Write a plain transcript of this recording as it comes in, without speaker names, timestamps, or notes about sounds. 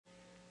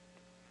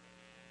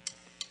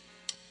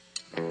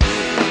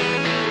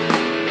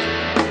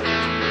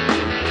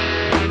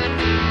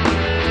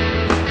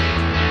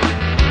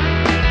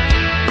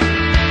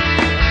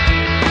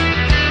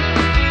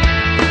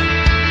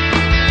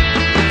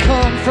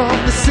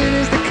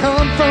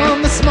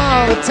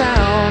smaller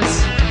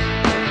towns.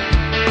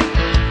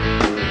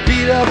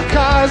 Beat up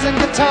cars and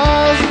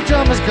guitars and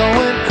drummers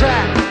going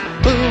crack,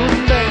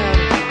 boom, bam.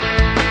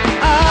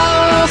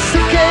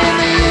 R-O-C-K in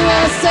the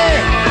USA,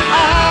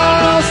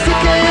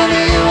 R-O-C-K in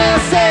the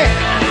USA,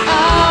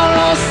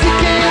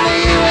 R-O-C-K in the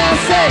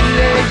USA,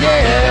 yeah,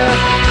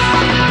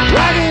 yeah.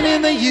 Rockin'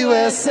 in the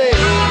USA.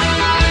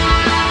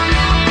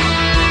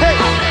 Hey!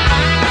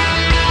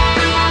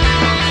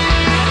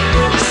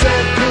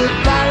 Said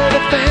goodbye to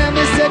the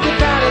family, said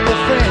goodbye to the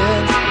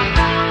friends.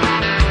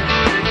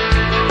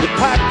 The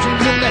pipe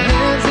dreams in their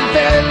hands and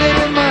very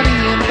little money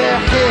in their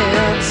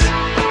hands.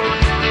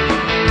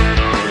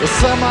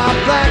 Some are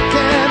black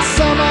and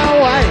some are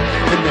white,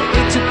 and they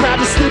ain't too proud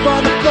to sleep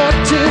on the floor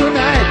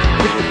tonight.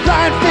 With the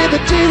blind faith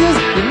of Jesus,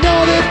 we know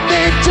that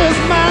they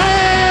just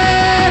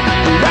might.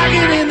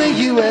 Rockin' in the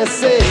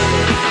USA.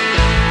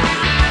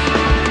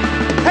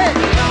 Hey!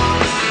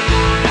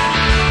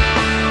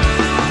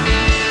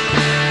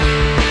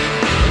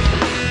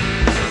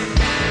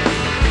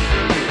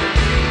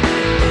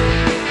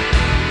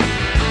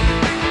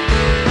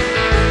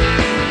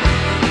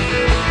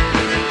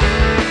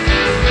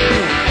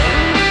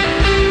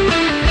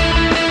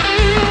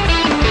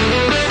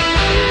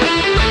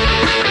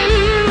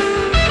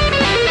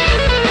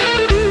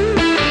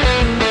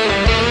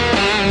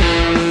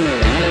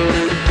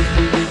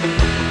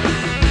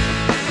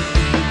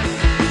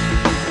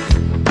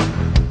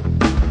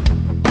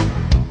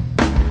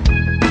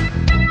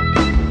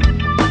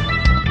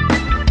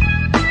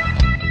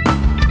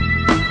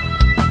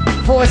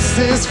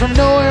 Voices from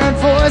nowhere and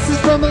voices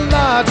from the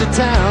larger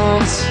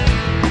towns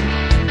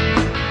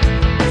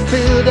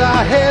filled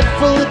our head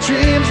full of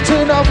dreams,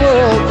 turned our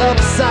world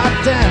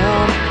upside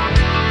down.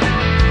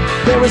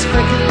 There was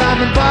Frankie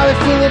Lyman, Bobby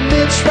Fuller,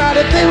 Mitch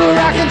Ryder. They were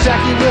rocking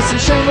Jackie Wilson,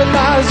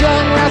 Shangri-La's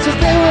Young Rascals.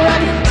 They were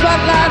rocking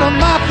Spotlight on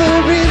Martha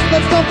Reeves.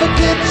 Let's don't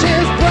forget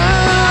James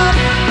Brown,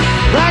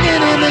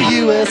 rocking in the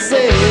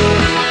USA.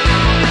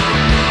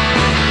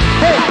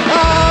 Hey,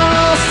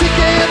 R-O-C-K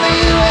in the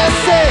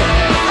USA,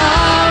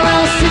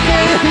 R-O-C-K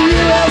in the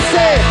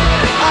USA,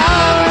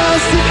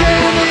 R-O-C-K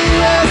in the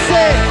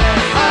USA,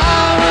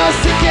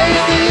 R-O-C-K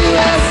in the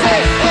USA.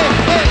 Hey,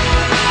 hey.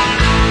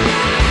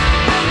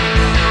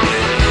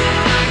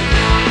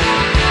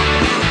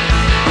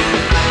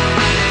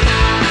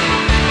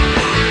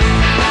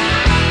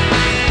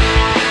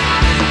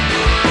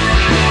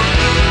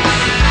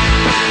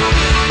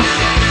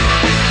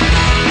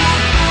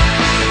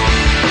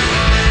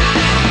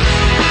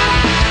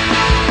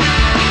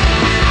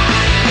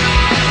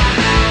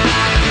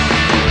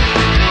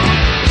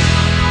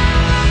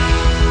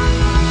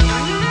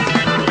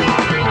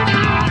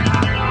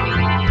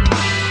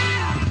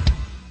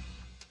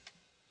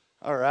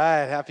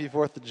 Happy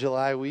 4th of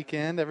July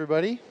weekend,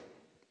 everybody.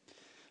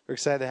 We're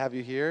excited to have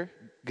you here.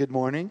 Good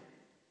morning.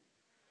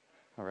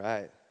 All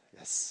right.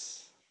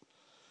 Yes.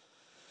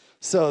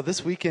 So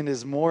this weekend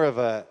is more of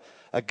a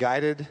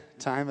guided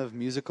time of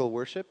musical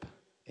worship,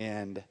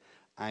 and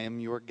I am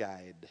your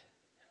guide.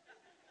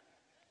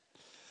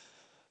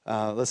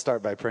 Let's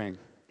start by praying.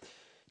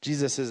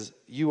 Jesus,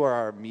 you are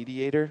our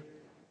mediator.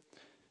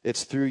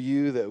 It's through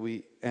you that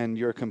we, and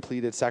your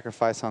completed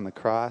sacrifice on the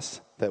cross,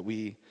 that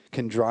we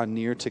can draw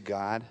near to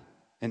God.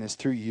 And it's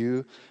through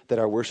you that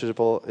our worship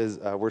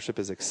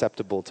is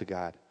acceptable to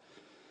God.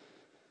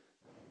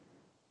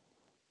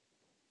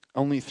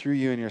 Only through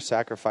you and your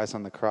sacrifice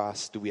on the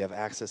cross do we have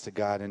access to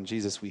God. And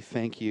Jesus, we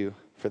thank you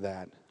for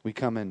that. We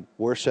come and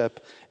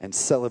worship and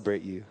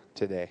celebrate you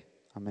today.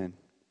 Amen.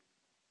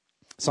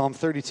 Psalm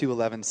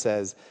 32:11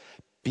 says,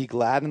 "Be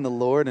glad in the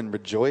Lord and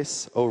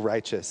rejoice, O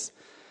righteous,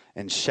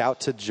 and shout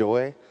to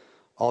joy,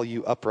 all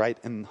you upright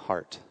in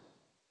heart."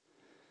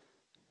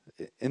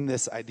 In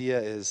this idea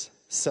is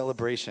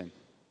celebration.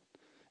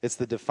 It's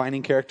the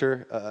defining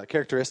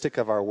characteristic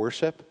of our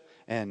worship.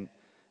 And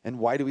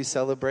why do we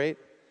celebrate?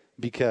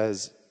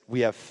 Because we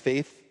have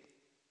faith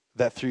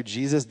that through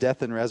Jesus'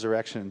 death and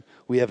resurrection,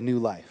 we have new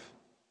life.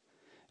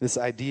 This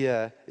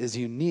idea is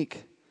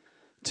unique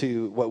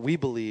to what we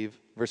believe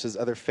versus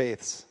other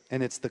faiths,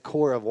 and it's the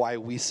core of why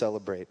we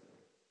celebrate.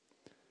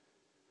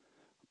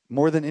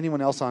 More than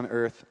anyone else on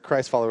earth,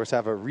 Christ followers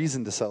have a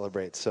reason to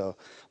celebrate. So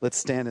let's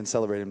stand and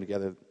celebrate him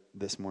together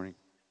this morning.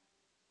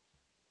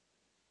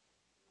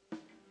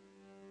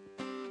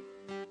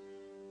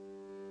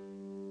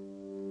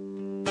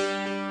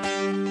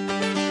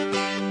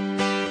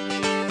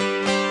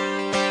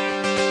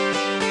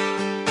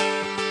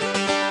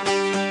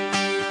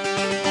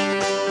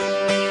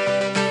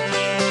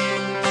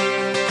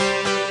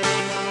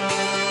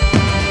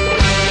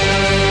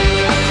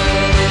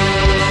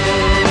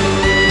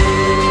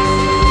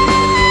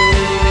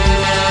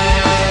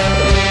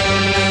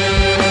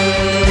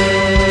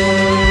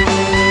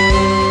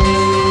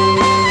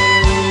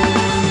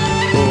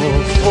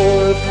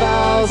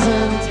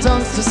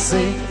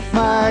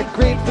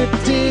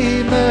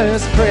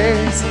 Redeemer's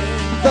praise,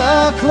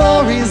 the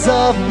glories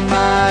of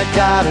my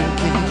God and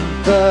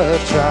King, the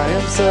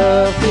triumphs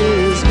of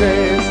his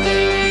grace.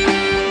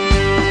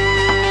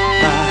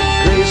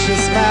 My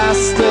gracious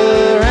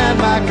Master and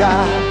my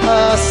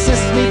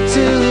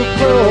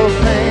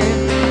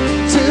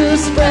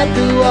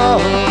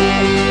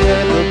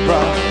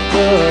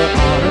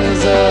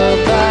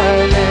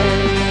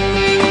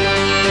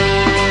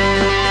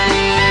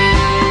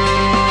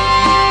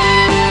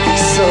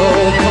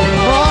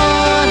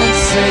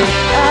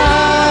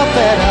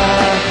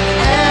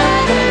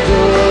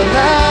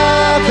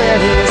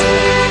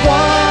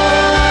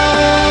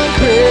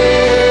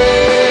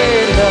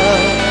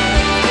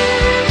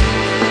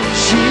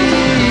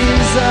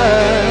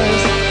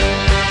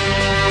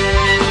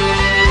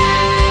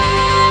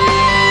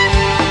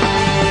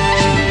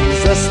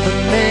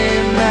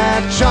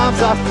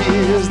our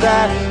fears,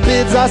 that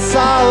bids our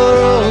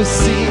sorrow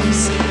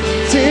cease.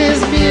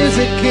 'Tis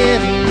music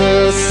in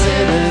the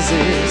sinner's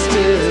ears,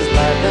 'tis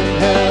life and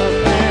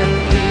help and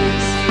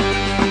peace.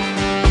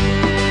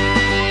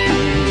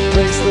 He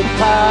breaks the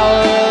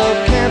power of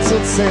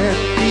canceled sin,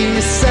 he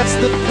sets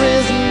the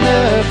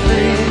prisoner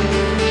free.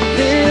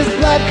 His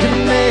blood can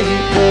make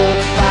the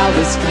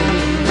foulest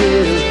clean,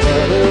 his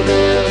blood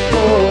there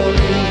for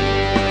me.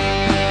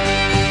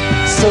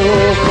 So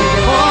come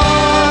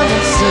on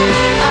and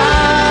sing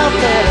out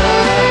that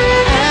our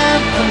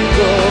anthem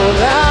go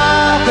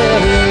loud.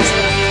 There is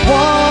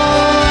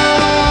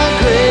one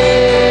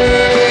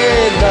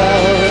great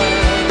love.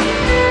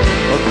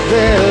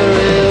 There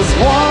is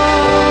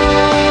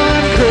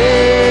one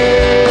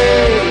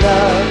great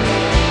love.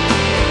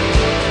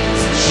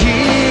 It's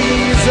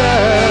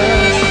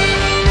Jesus.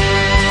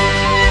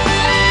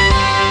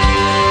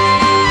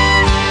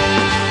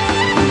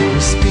 Who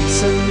speaks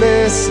and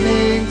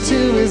listening to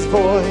his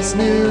voice,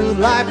 new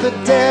life the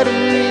dead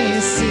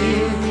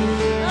receive.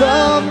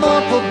 The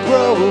mournful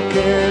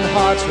broken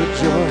hearts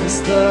rejoice,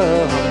 the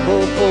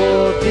humble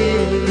poor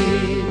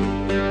believe.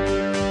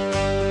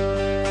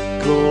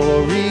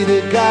 Glory to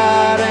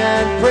God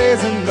and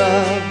praise and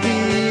love be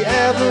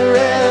ever,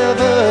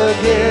 ever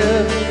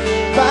give.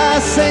 By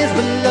saints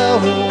below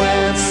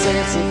and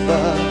saints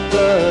above,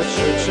 the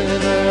church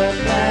in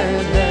earth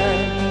and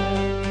heaven.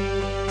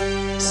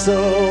 So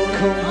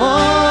come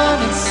on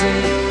and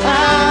sing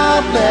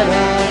out, let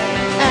our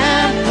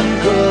anthem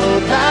go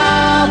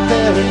loud.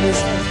 There is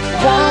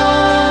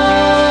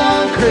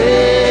one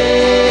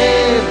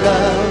great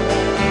love.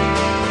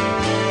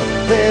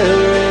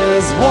 There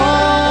is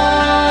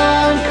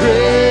one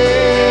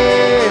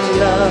great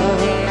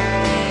love.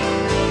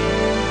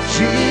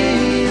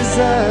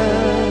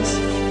 Jesus.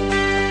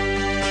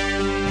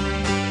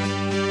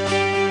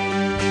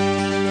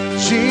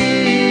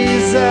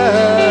 Jesus.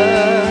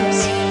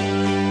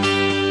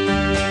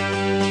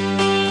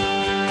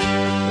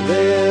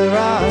 There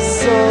are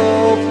so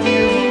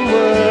few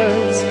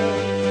words,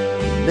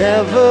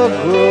 never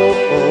grow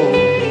old.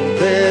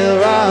 There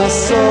are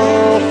so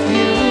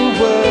few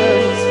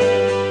words,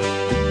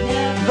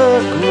 never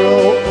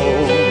grow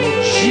old.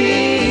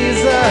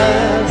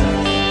 Jesus,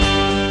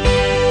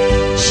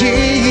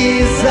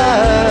 Jesus,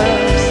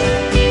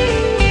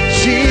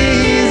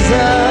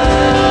 Jesus.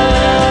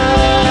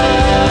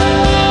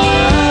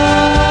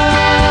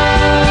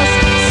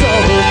 So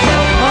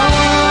come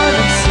on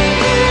and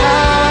sing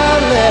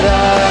out, let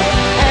our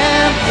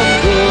anthem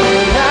go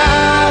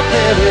loud.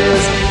 There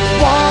is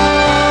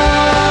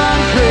one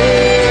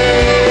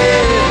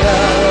great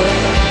love.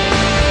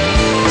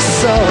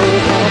 So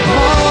come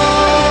on.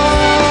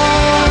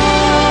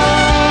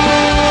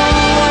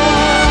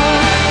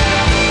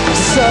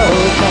 So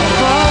come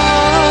on.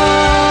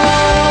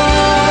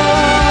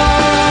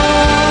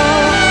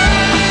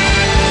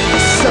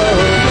 So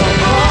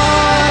come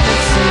on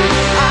and sing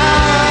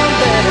out,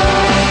 let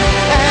our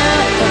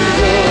anthem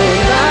go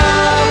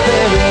loud.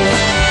 There is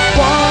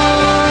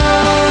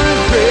one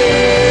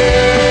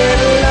great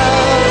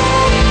love.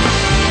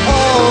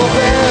 Oh,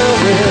 there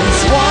is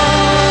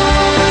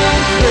one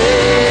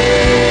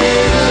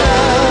great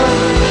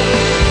love.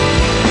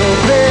 Oh,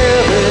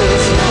 there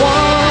is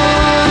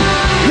one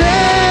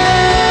great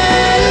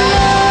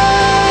love.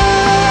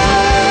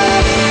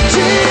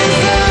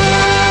 Jesus.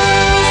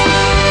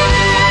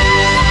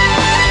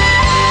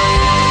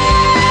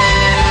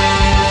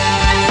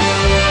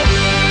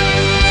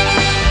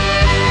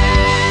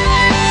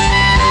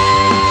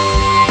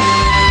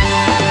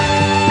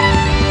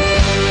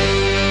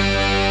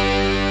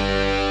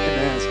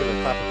 Amen. Let's give a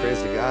clap of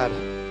praise to God.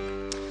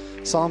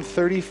 Psalm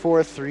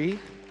 34:3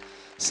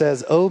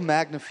 says, "Oh,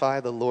 magnify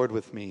the Lord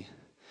with me,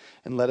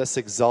 and let us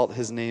exalt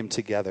his name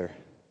together."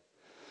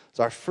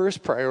 So our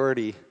first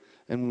priority,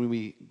 and when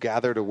we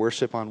gather to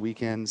worship on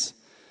weekends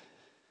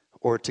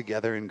or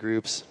together in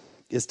groups,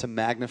 is to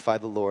magnify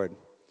the Lord,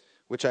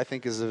 which I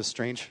think is a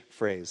strange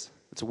phrase.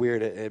 It's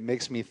weird. It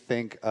makes me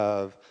think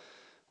of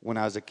when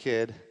I was a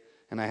kid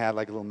and I had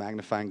like a little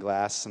magnifying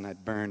glass and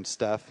I'd burn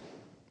stuff.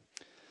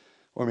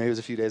 Or maybe it was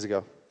a few days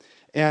ago.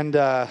 And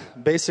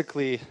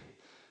basically,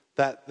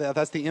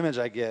 that's the image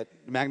I get,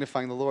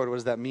 magnifying the Lord. What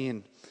does that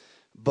mean?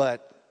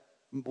 But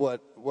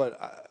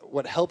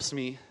what helps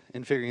me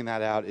in figuring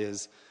that out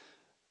is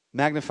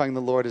magnifying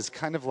the Lord is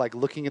kind of like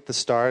looking at the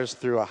stars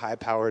through a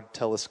high-powered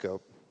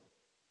telescope.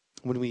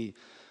 When we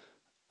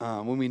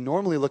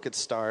normally look at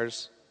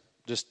stars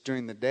just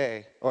during the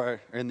day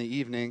or in the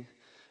evening,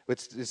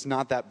 it's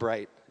not that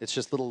bright. It's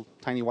just little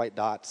tiny white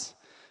dots.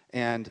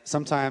 And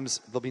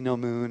sometimes there'll be no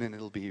moon and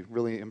it'll be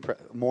really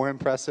more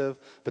impressive,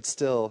 but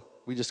still,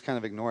 we just kind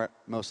of ignore it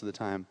most of the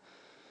time.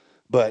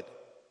 But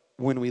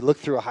when we look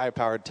through a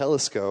high-powered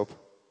telescope,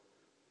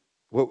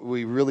 what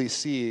we really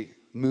see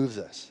moves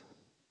us.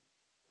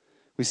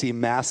 We see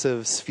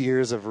massive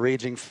spheres of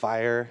raging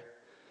fire,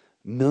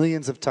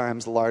 millions of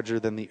times larger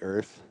than the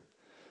earth,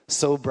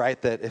 so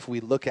bright that if we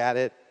look at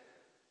it,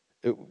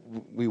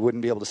 we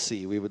wouldn't be able to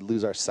see. We would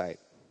lose our sight.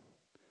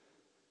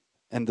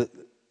 And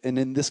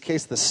in this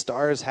case, the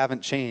stars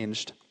haven't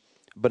changed,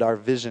 but our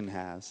vision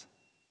has.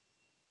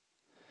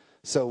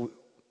 So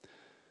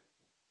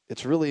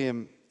it's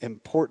really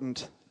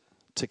important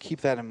to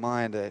keep that in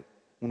mind, that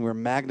when we're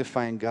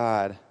magnifying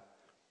God,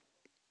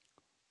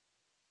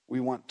 we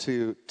want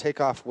to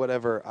take off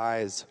whatever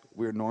eyes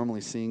we're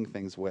normally seeing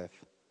things with.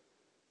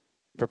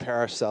 Prepare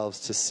ourselves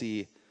to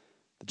see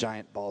the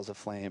giant balls of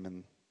flame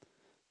and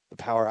the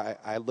power.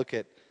 I look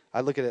at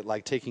it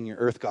like taking your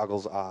earth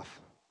goggles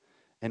off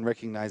and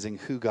recognizing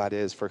who God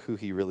is for who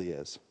he really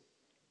is.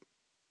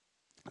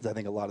 Because I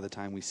think a lot of the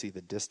time we see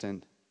the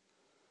distant.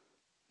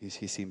 He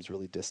seems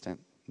really distant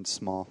and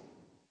small.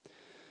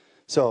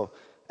 So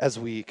as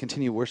we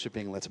continue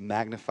worshiping, let's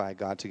magnify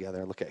God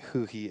together, look at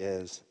who he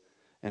is,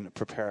 and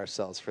prepare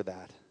ourselves for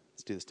that.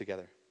 Let's do this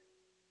together.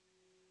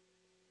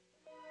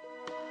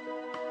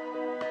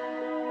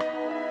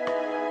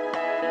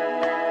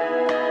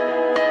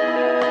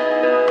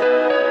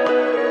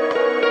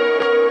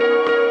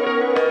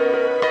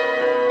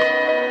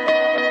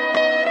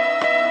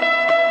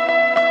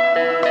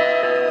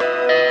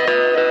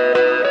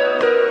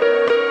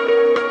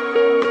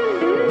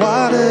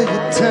 Water you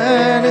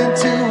turn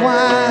into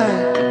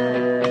wine.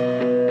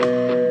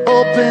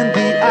 Open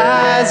the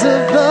eyes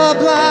of the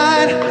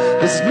blind.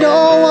 There's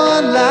no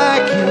one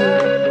like you.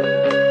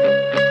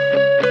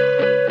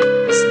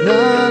 There's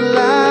none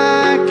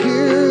like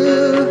you.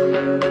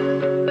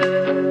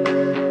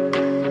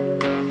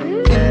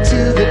 Into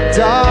the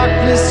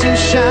darkness you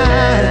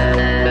shine.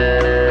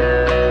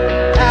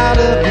 Out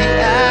of the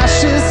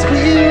ashes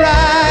we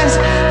rise.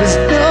 There's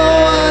no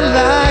one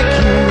like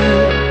you.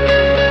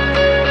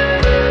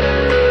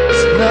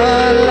 There's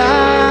none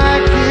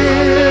like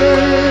you.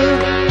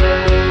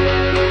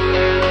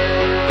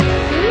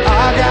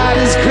 Our God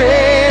is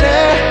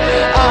greater.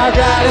 Our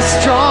God is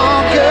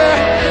stronger.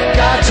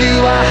 God,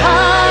 you are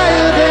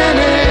higher than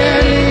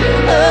any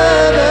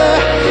other.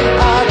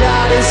 Our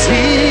God is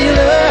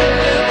healer.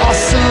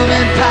 Awesome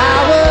in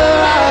power.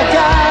 Our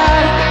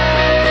God.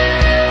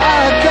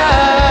 Our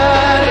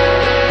God.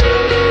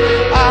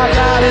 Our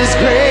God is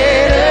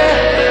greater.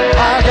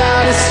 Our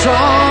God is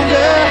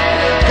stronger.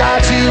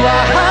 God, you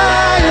are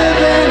higher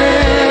than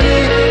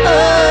any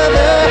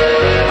other.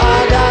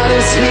 Our God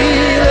is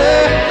healer.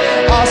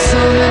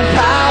 Awesome in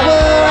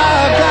power.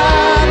 Our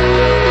God.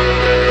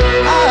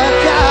 Our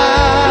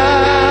God.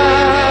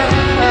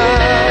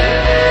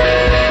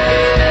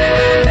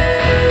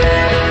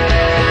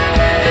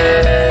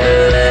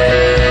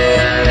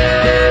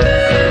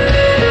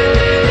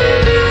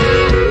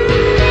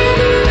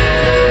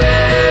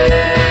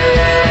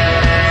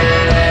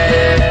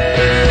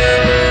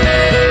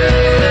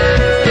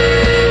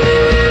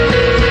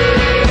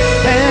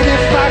 And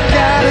if our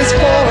God is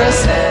for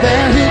us,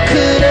 then who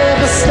could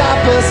ever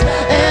stop us?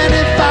 And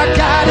if our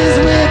God is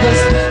with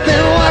us,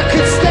 then what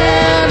could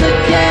stand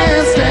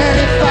against? And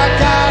if our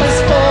God is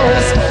for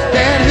us,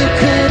 then who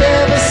could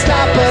ever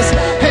stop us?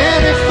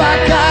 And if our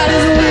God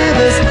is with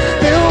us,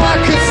 then what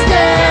could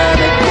stand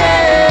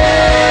against?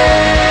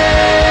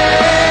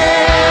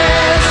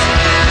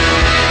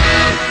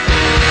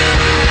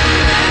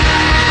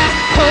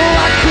 Oh,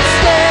 what could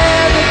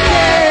stand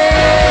against?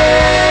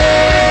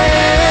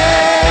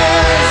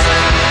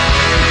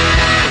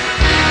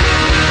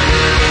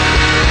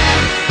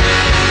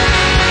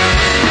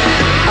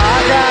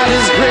 Our God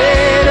is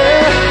greater.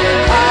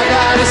 Our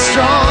God is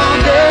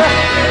stronger.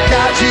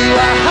 God, you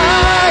are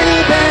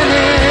higher than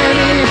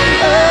any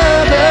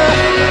other.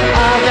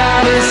 Our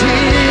God is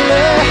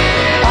healer.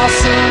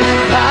 Awesome in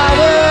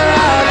power.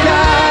 Our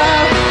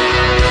God.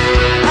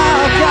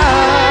 Our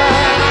God.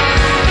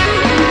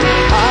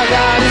 Our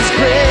God is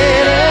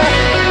greater.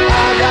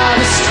 Our God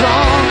is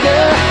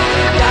stronger.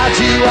 God,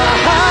 you are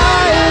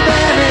higher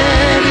than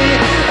any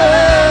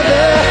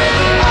other.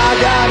 Our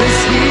God is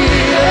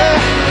healer.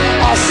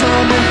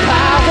 Awesome in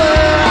power.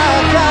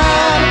 Our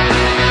God.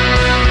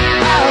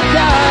 Our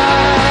God.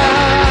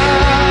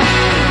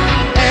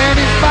 And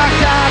if our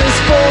God is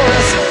for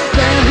us,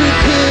 then who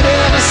could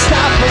ever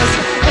stop us?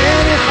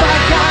 And if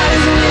our God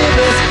is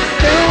with us,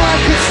 then what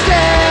could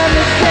stand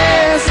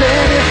against?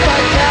 And if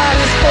our God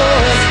is for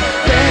us,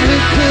 then who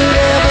could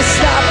ever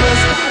stop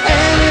us?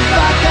 And if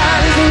our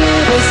God is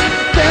with us,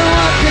 then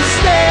what could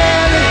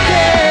stand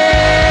against?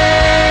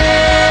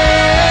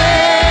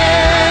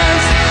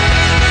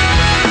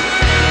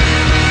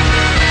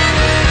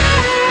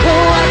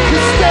 Oh, what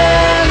could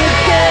stand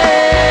against?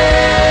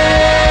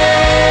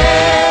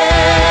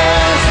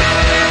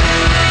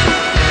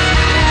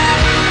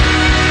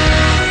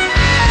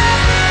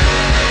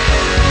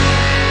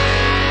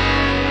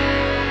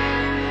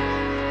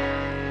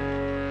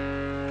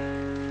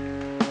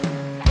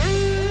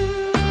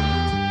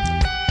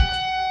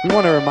 We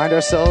want to remind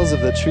ourselves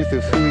of the truth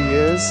of who he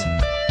is.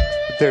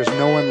 That there's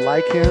no one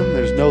like him.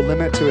 There's no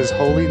limit to his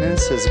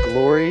holiness, his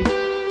glory,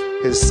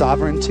 his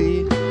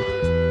sovereignty.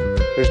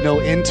 There's no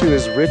end to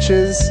his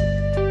riches,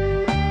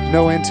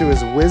 no end to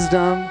his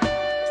wisdom.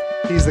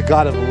 He's the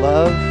God of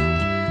love,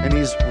 and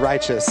he's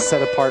righteous,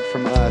 set apart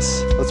from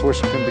us. Let's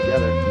worship him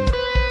together.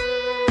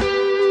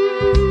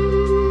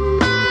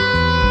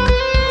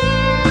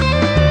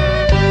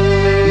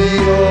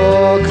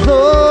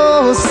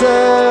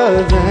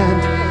 closer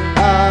than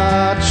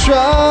our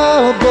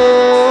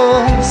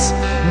troubles,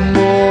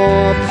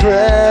 more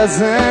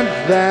present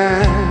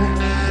than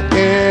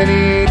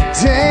any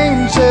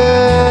danger,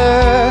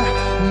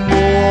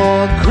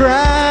 more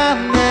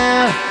grand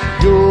than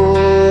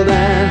gold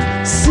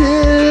and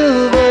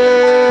silver.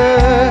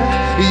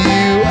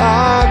 You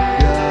are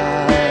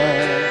God.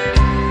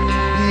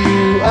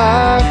 You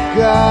are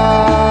God.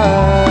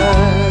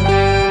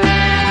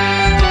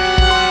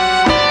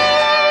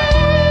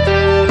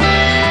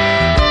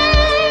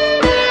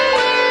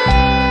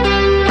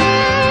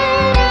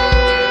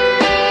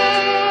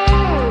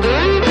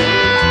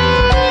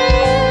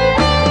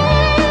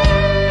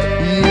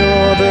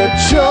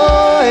 Joy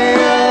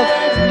of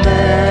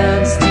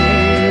man's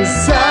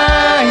desire.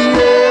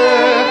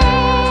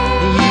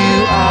 You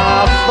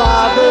are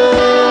Father,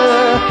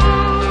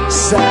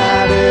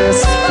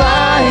 satisfier.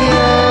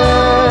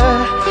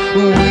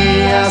 We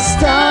are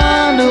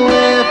stunned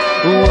with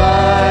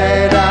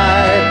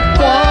wide-eyed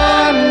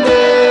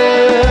wonder.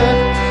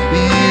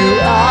 You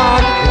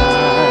are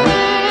God.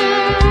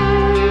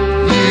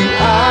 You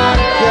are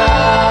God.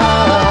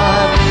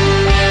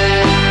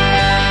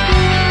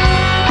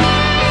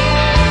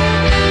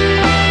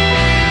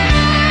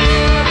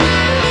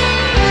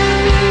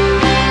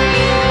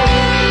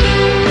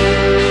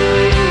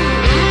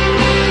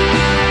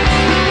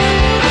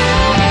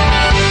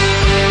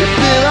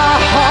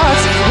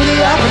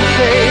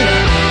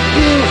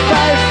 You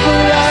fight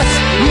for us,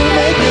 you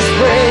make us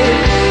brave.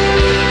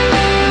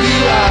 You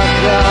are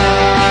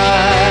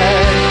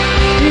God.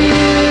 You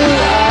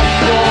are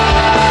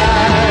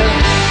God.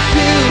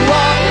 You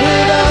walk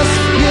with us,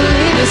 you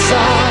lead us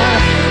on.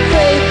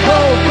 Faith,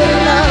 hope, and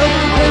love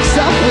wakes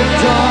up with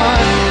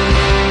dawn.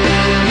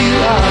 You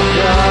are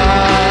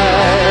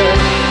God.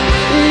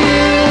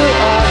 You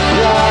are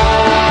God.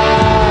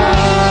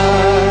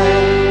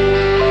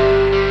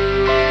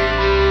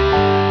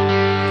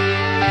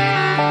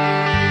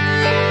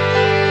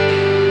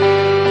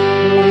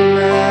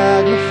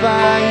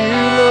 Magnify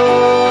you,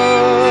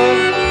 Lord,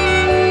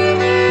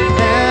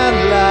 and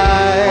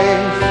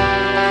life,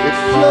 it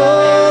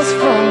flows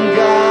from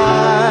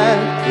God,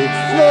 it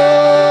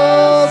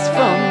flows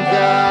from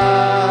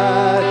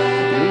God.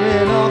 You're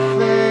in all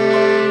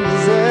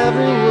things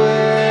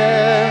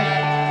everywhere,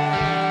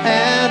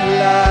 and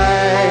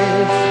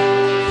life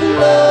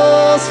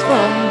flows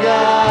from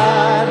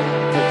God,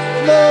 it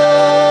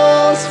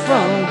flows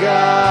from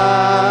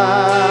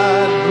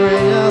God.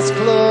 Bring us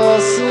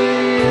closer,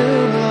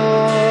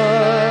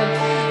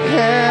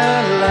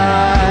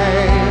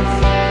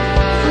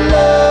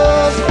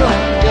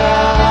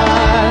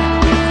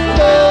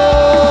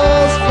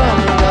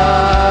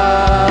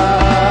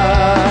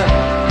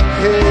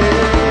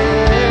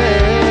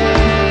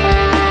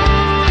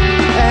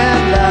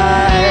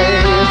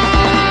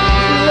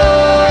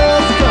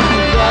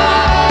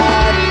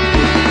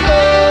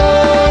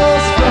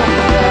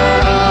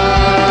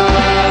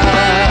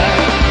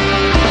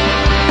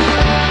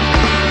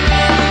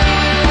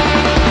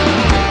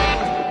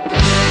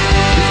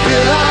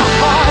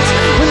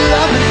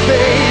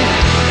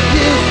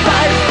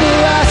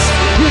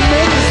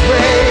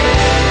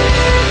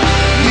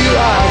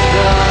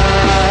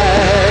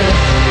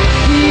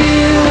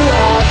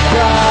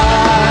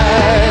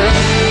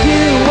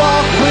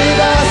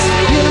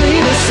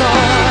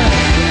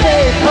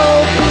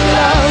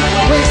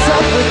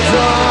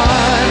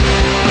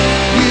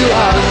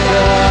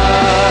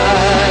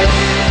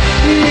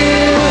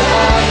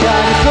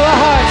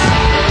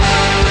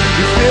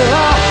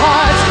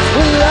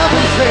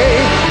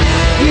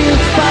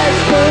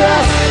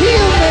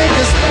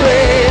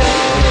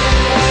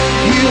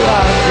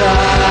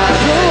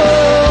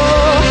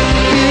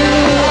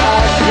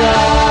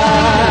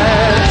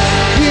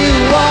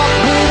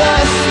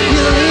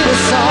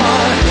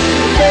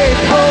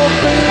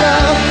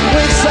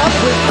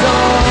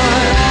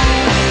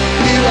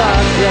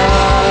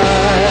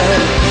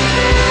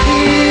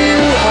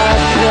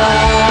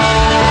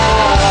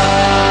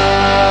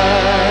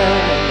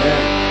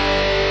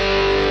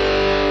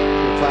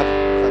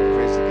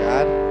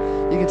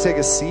 take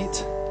a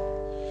seat.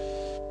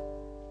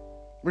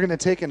 We're going to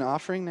take an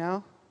offering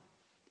now.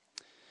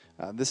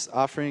 This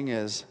offering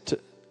is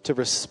to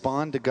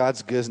respond to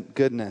God's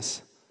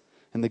goodness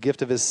and the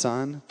gift of his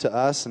Son to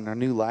us and our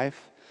new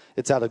life.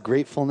 It's out of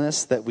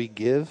gratefulness that we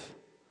give.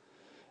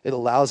 It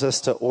allows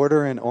us to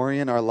order and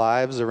orient our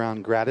lives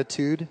around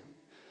gratitude.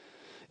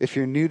 If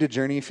you're new to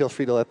Journey, feel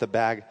free to let the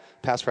bag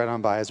pass right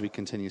on by as we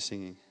continue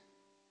singing.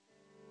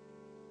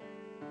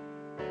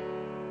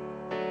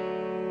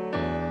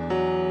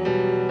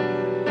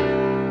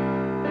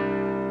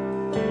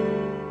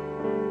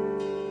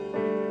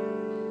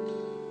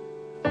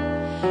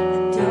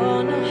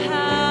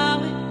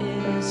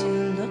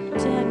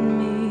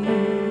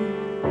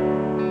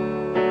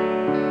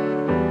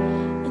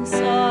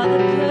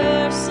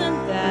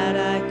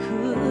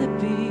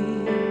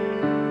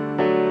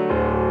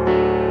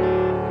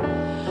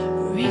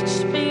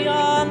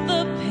 Beyond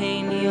the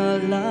pain, your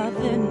love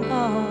and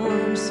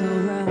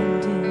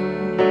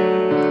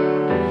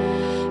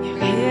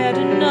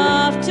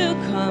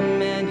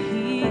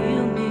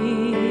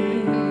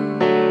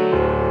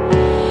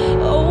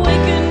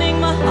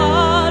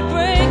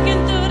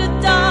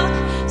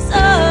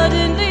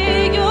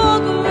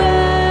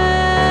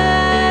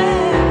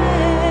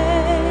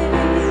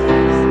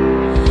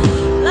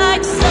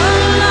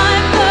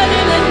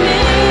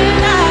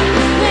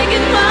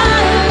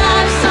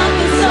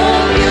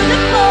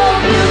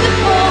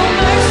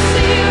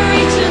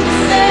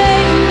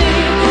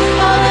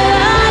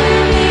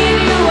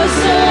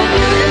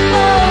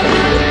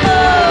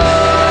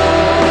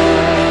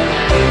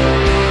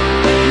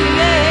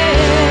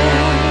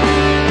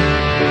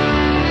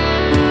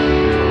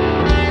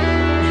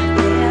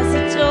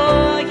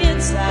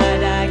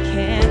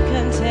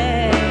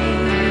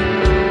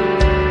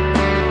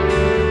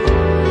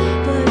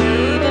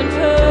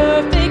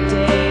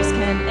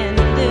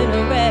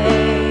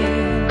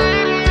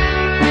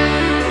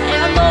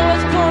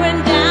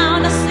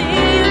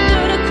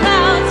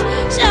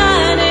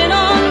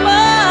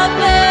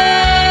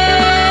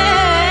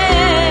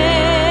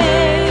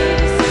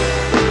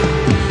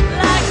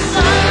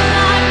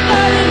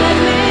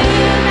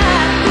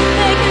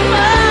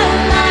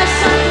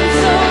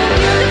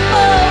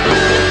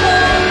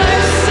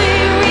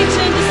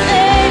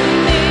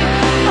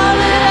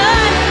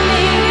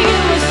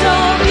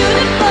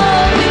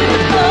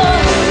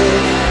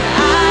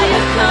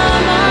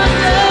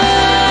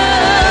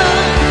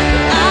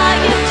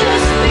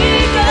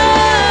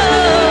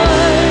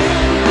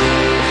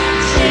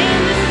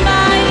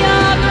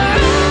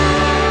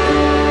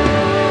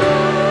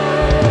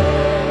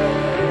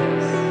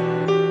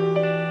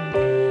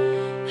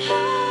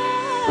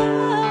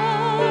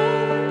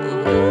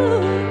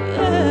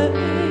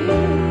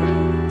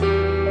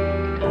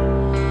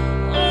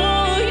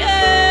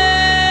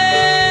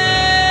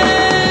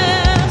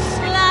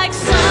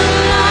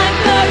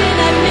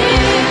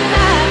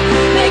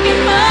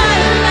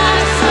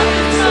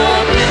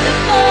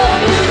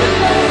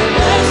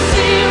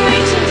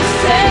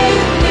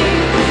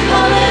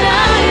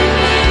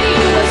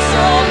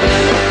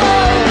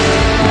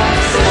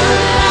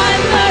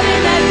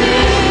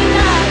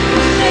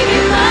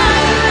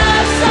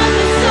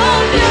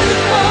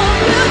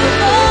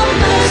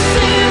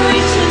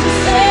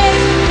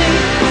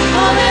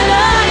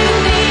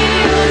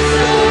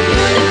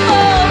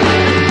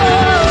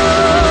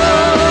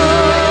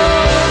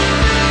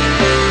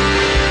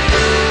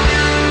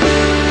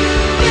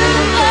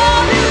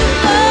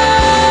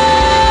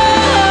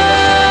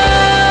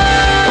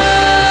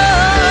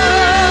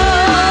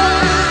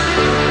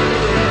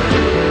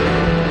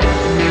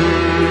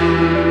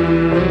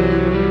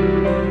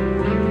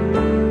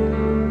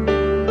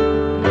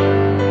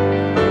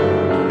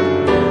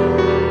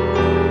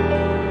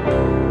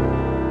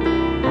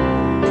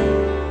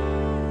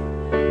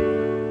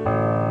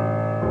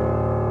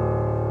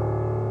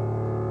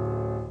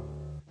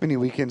Many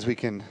weekends we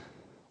can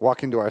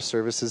walk into our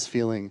services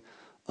feeling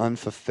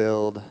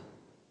unfulfilled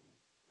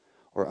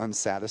or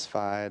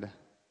unsatisfied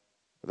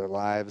with our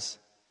lives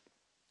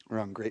or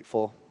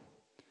ungrateful.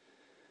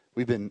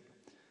 We've been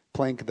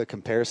playing the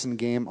comparison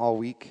game all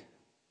week,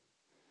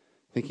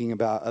 thinking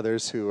about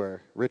others who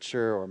are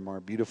richer or more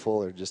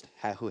beautiful or just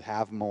who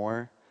have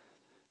more.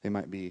 They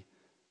might be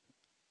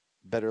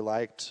better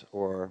liked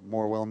or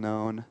more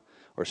well-known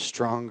or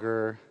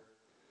stronger,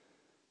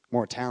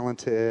 more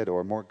talented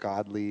or more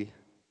godly.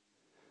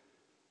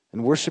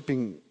 And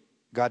worshiping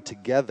God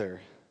together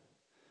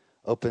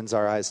opens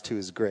our eyes to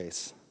his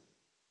grace.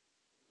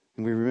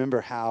 And we remember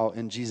how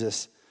in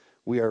Jesus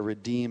we are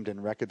redeemed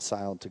and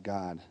reconciled to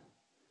God.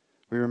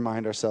 We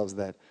remind ourselves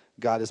that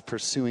God is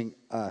pursuing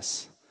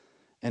us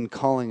and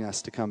calling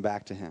us to come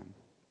back to him.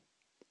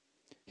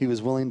 He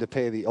was willing to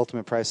pay the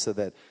ultimate price so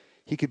that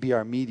he could be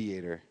our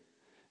mediator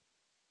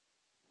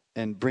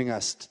and bring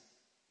us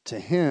to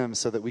him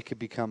so that we could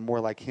become more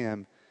like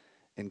him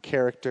in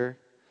character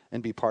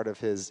and be part of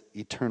his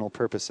eternal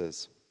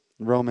purposes.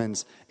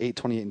 Romans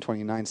 8:28 and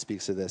 29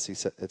 speaks of this.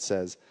 It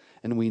says,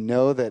 "And we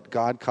know that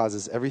God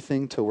causes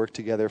everything to work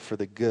together for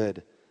the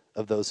good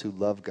of those who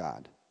love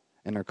God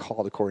and are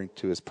called according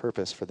to his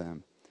purpose for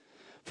them.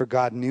 For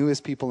God knew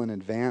his people in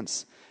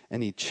advance,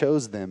 and he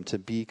chose them to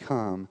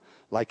become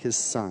like his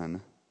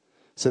Son,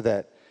 so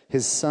that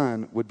his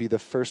Son would be the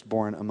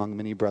firstborn among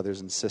many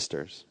brothers and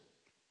sisters."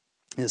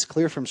 It is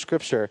clear from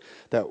Scripture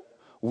that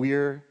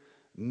we're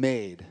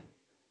made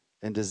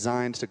and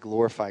designed to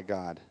glorify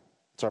God.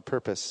 It's our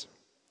purpose.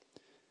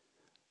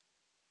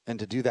 And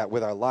to do that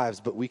with our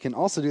lives, but we can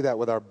also do that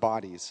with our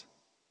bodies.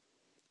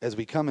 As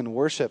we come and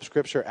worship,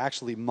 Scripture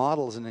actually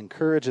models and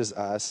encourages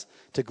us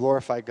to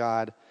glorify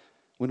God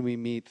when we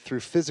meet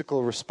through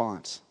physical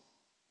response,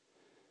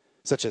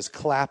 such as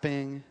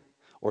clapping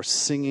or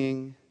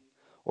singing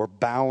or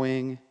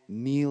bowing,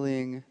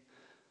 kneeling,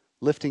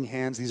 lifting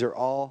hands. These are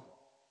all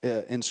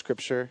in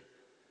Scripture.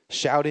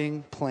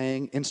 Shouting,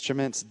 playing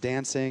instruments,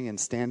 dancing, and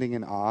standing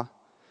in awe.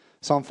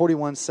 Psalm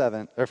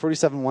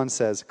 47:1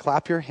 says,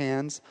 "Clap your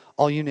hands,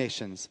 all you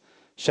nations.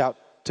 Shout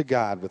to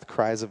God with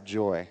cries of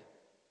joy."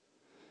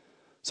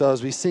 So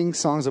as we sing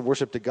songs of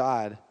worship to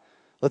God,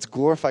 let's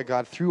glorify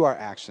God through our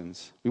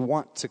actions. We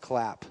want to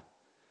clap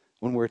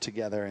when we're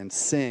together and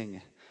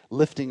sing,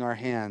 lifting our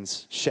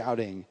hands,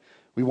 shouting.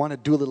 We want to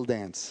do a little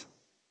dance.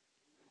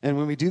 And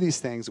when we do these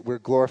things, we're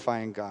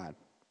glorifying God.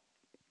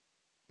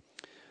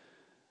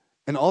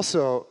 And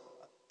also,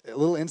 a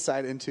little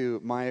insight into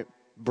my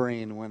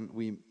brain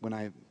when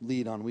I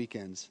lead on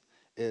weekends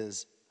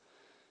is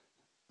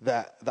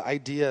that the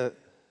idea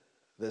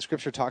that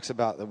Scripture talks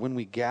about that when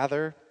we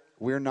gather,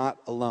 we're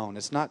not alone.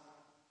 It's not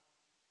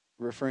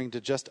referring to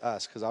just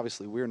us, because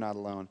obviously we're not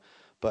alone,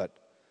 but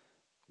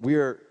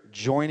we're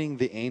joining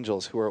the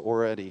angels who are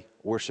already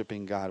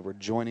worshiping God. We're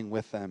joining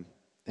with them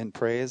in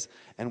praise,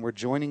 and we're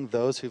joining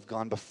those who've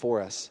gone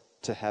before us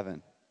to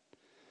heaven.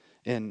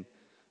 In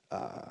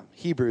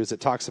Hebrews,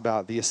 it talks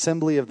about the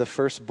assembly of the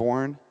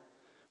firstborn.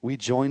 We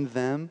joined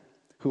them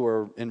who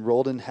are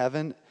enrolled in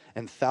heaven,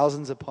 and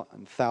thousands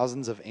upon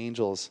thousands of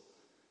angels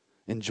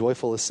in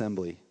joyful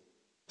assembly.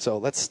 So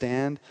let's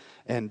stand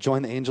and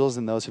join the angels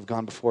and those who've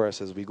gone before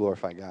us as we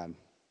glorify God.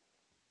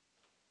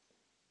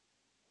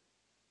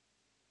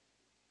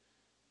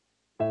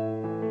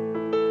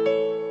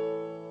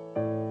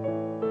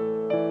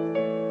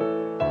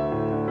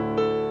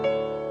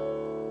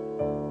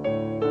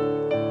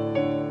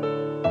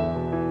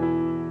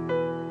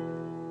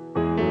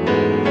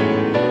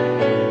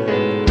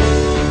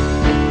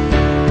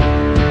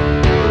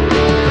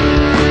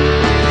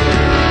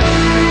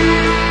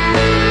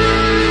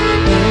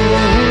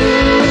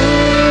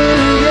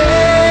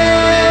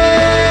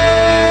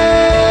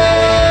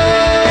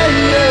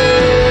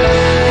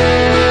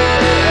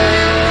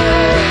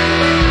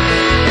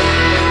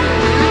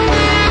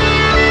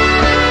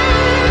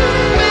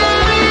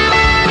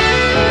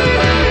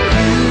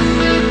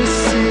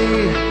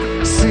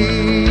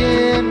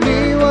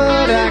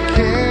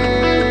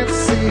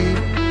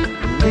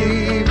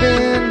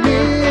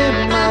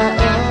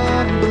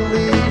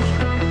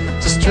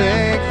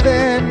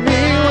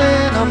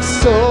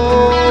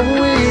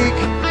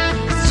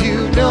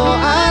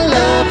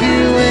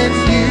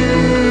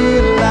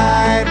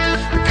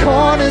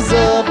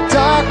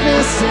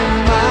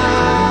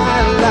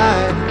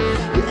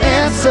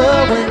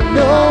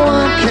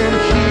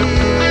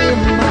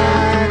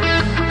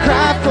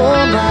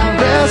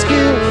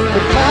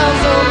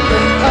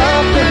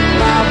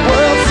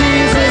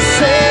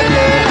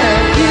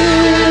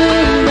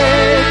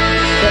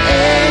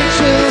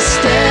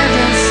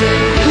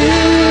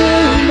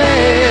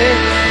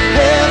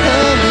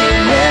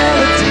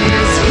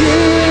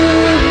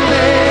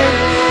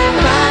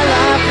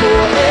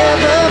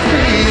 Forever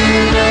free,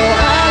 you know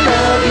I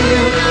love you,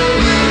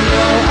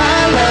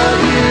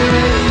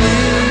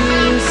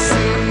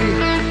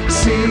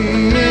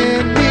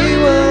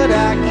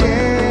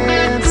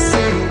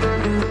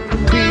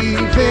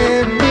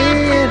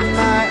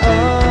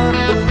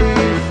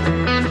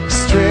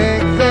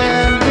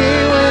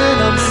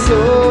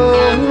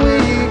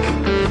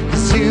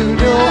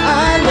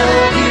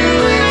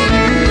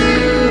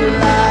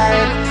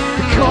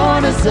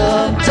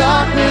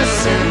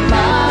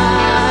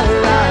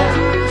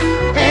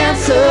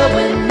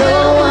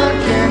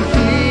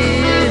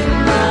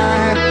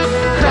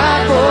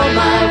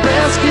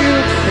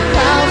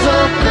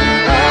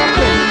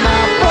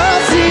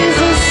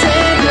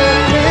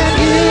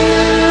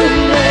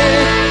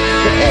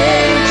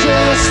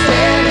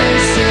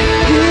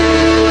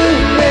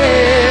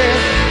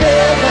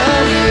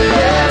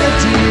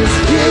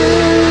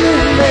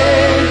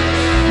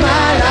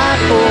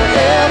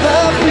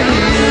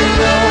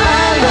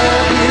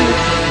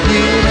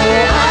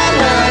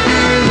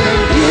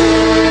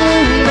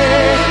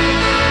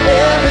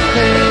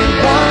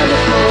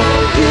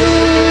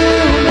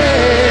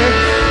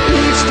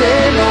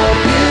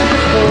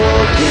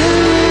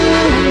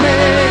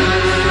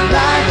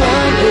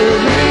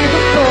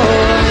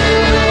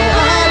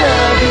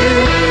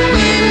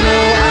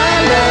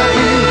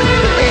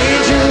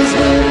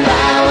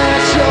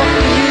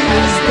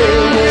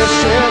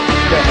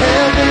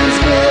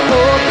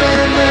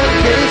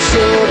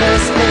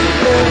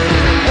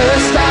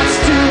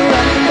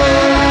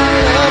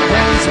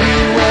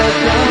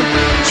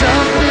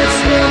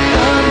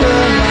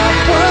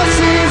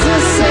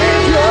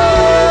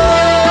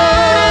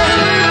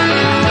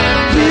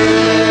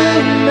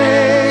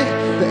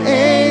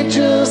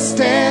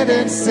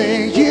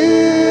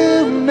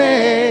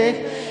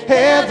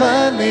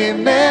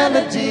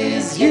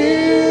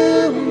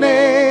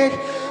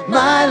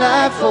 my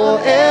life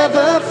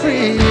forever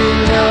free. You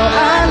know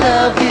I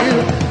love you.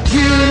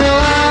 You know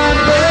I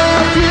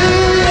love you.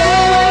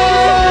 Yeah.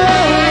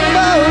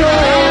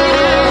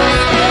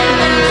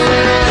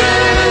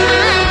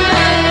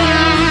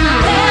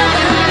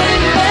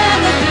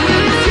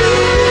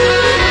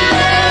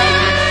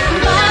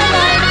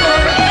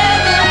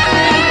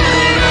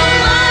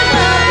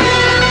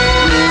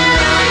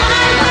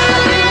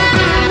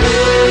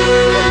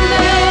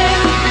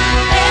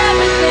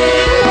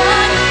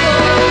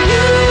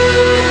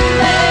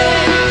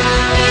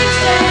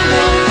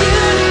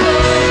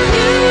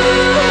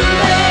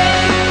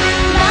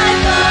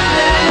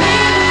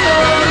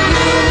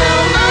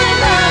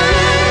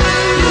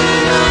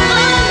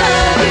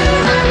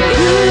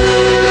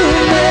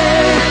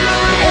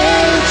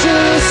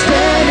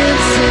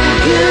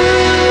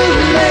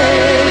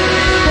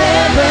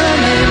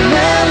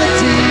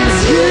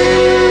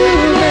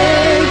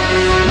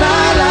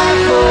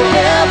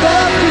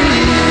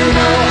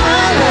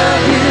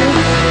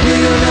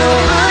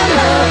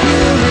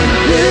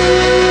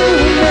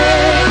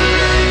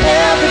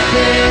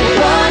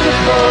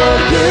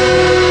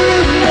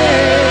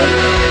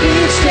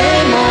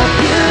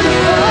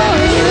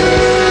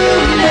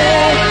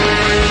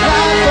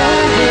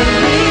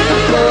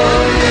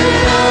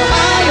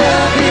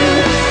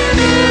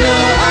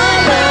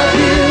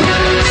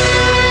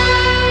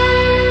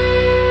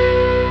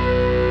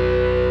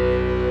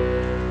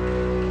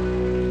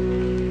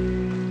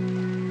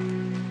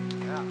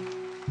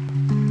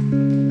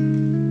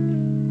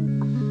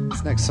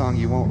 Oh, Song,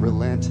 You Won't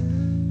Relent,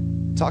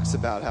 talks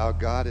about how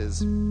God has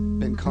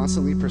been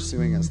constantly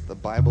pursuing us. The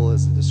Bible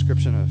is a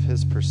description of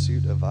his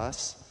pursuit of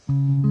us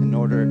in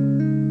order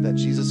that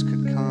Jesus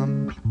could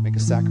come, make a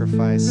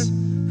sacrifice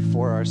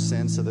for our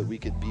sins so that we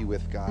could be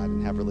with God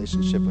and have a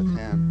relationship with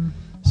him.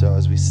 So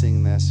as we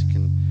sing this, you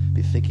can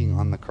be thinking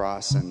on the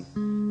cross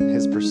and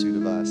his pursuit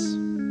of us.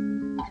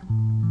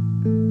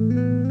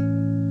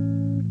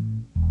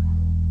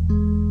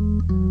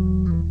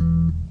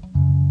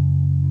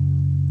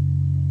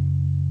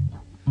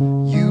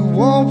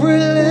 Won't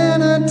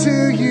relent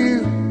until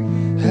you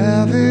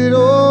have it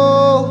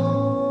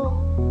all.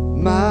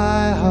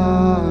 My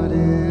heart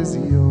is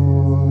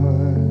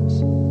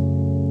yours.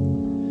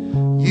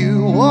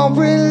 You won't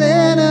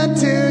relent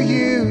until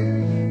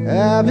you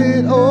have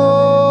it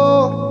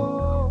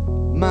all.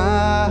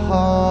 My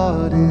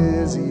heart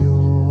is yours.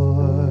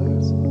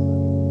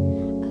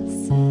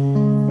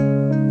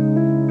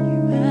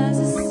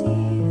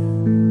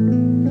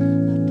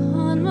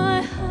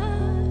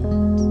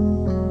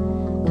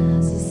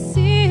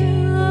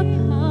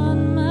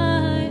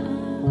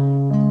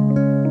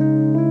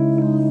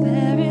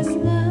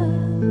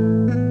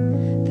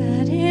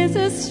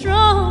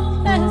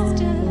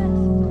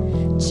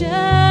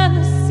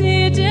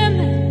 Jealousy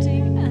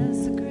demanding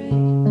as the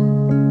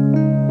grave.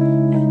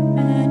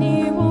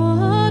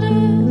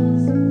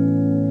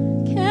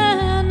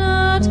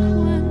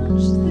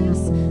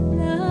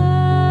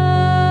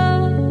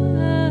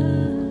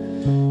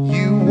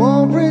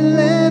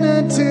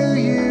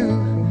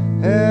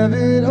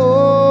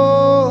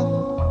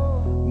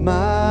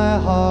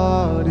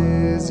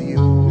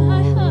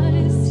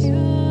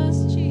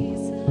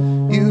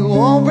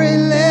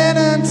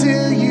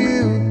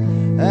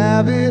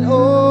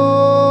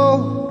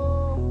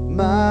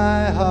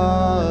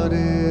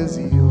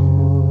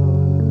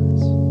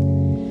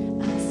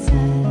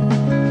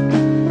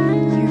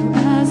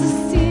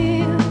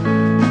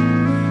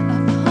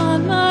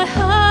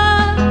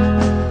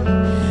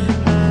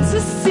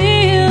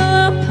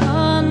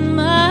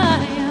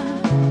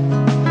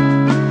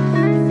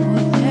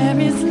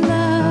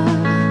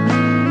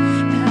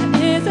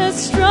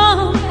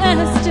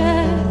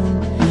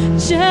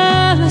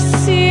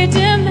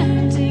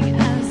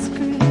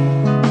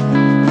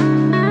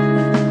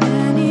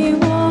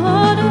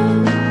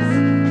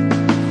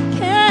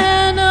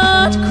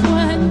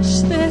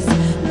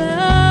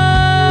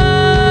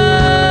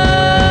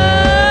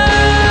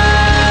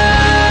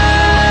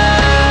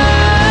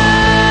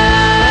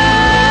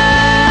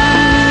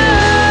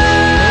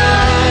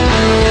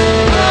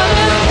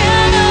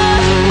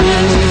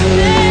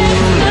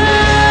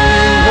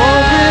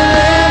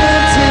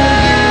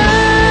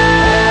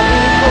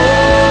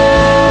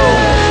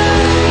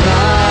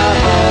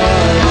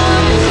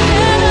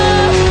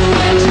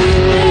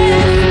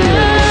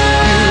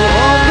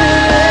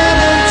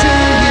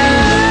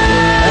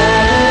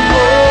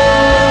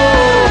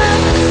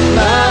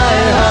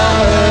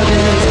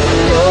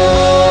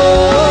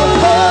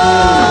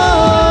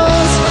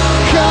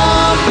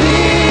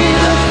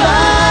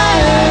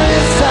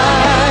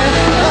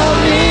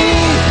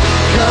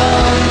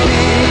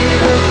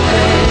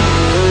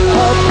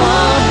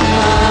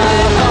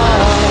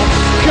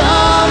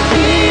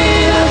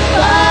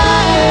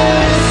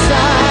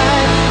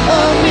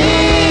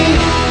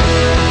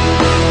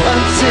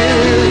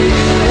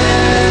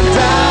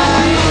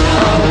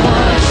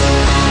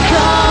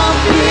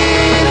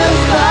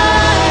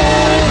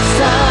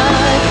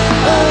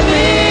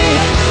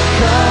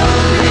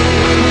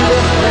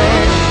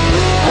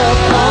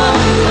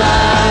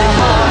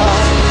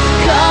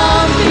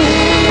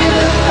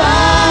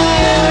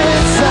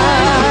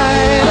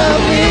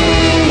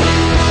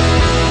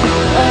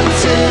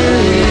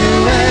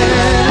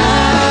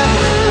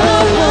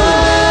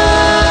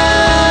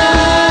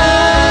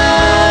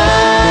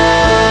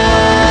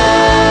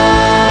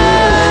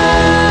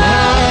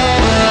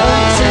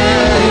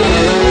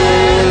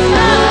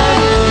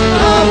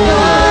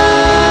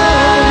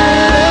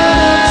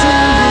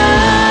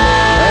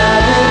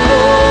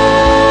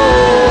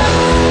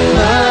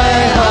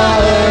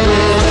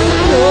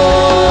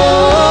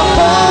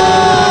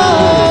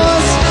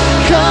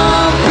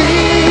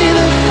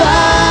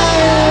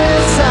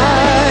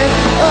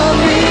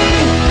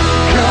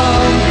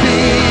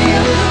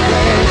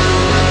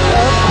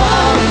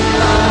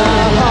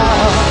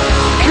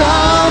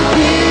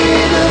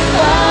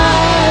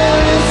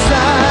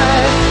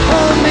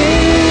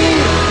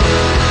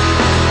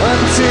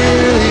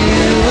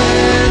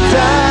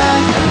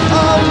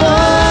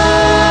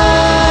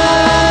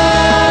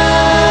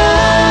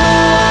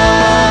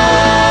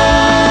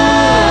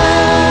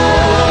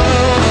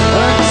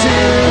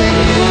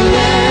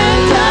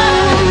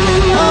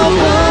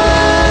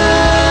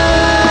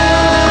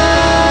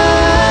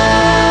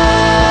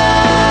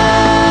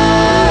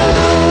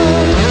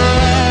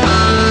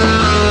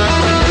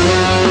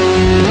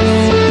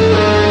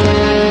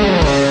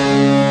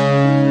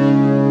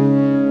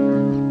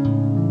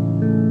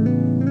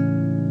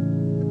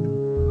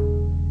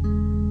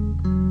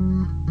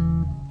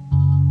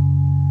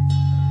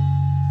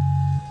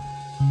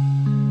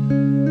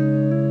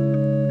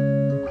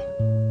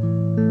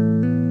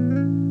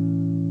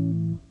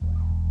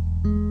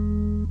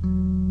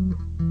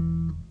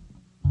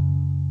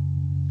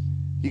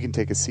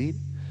 can take a seat.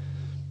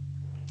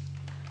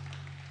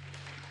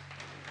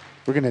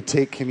 We're going to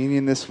take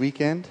communion this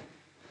weekend.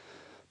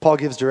 Paul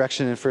gives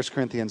direction in 1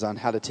 Corinthians on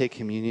how to take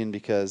communion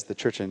because the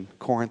church in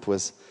Corinth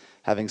was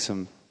having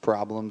some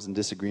problems and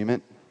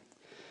disagreement.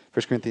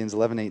 1 Corinthians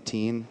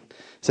 11:18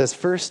 says,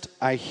 "First,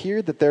 I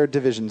hear that there are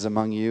divisions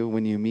among you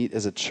when you meet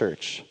as a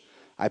church.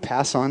 I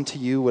pass on to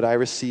you what I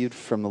received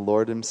from the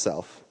Lord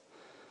himself.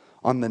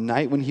 On the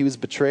night when he was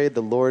betrayed,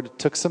 the Lord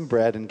took some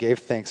bread and gave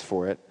thanks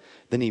for it.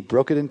 Then he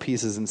broke it in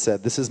pieces and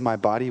said, 'This is my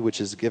body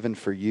which is given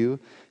for you.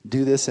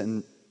 Do this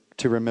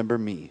to remember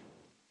me.'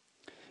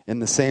 In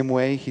the same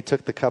way, he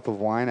took the cup of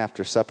wine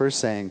after supper,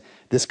 saying,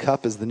 'This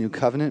cup is the new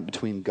covenant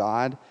between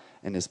God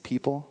and his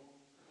people,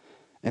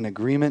 an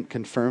agreement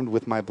confirmed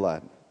with my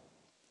blood.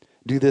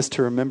 Do this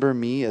to remember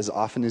me as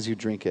often as you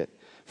drink it.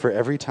 For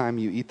every time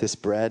you eat this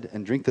bread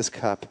and drink this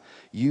cup,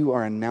 you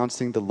are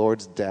announcing the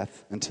Lord's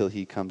death until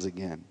he comes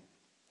again.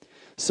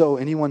 So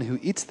anyone who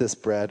eats this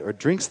bread or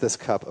drinks this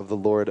cup of the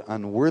Lord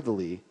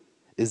unworthily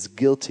is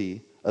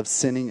guilty of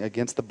sinning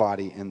against the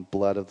body and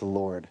blood of the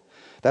Lord.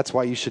 That's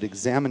why you should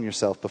examine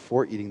yourself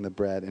before eating the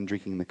bread and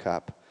drinking the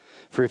cup.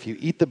 For if you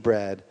eat the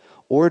bread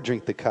or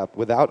drink the cup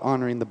without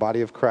honoring the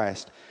body of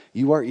Christ,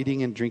 you are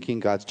eating and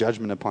drinking God's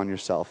judgment upon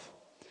yourself.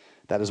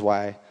 That is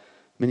why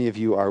many of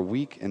you are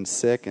weak and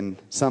sick,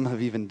 and some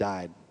have even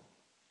died.'"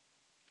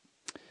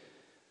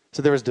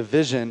 So there was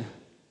division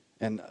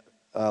and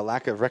a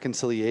lack of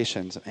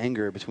reconciliation, some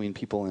anger between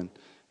people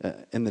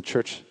in the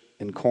church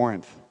in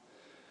Corinth.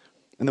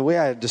 And the way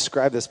I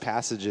describe this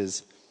passage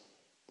is,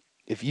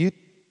 if you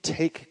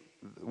take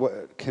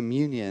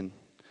communion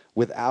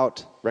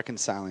without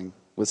reconciling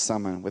with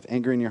someone, with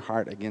anger in your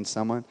heart against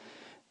someone,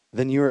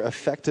 then you're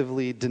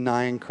effectively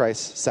denying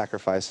Christ's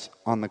sacrifice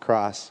on the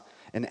cross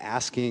and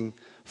asking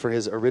for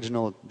his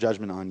original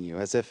judgment on you,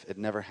 as if it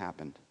never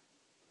happened.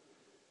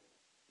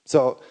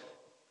 So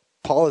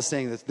Paul is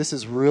saying that this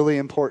is really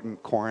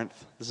important,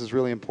 Corinth. This is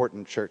really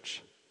important,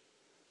 church,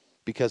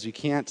 because you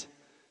can't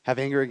have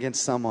anger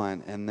against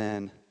someone and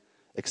then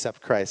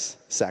accept Christ's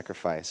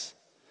sacrifice.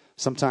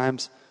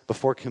 Sometimes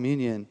before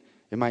communion,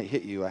 it might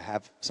hit you, I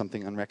have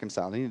something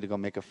unreconciled. I need to go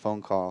make a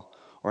phone call,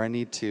 or I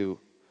need to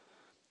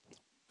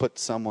put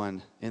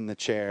someone in the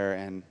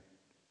chair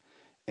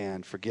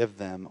and forgive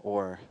them,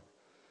 or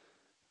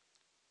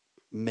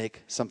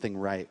make something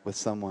right with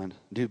someone,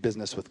 do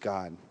business with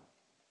God.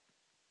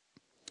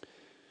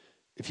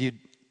 If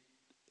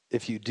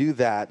you do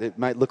that, it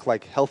might look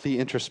like healthy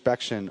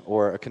introspection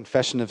or a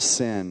confession of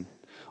sin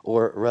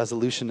or a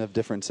resolution of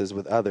differences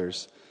with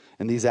others.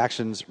 And these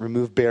actions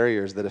remove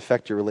barriers that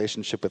affect your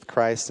relationship with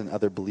Christ and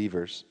other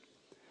believers.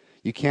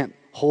 You can't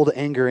hold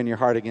anger in your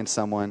heart against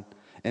someone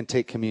and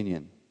take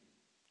communion.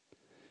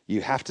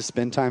 You have to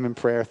spend time in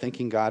prayer,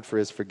 thanking God for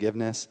his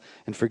forgiveness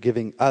and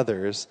forgiving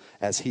others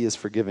as he has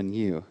forgiven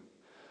you.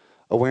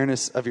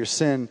 Awareness of your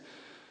sin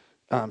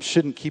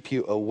shouldn't keep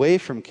you away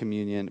from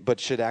communion, but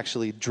should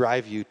actually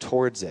drive you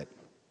towards it.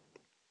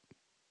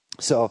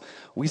 So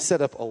we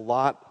set up a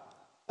lot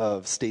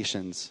of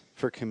stations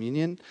for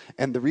communion,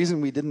 and the reason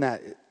we did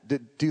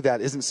do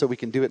that isn't so we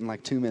can do it in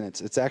like 2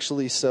 minutes. It's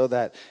actually so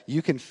that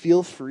you can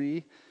feel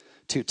free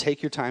to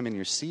take your time in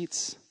your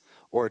seats,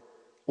 or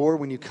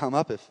when you come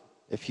up,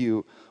 if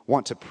you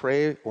want to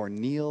pray or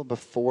kneel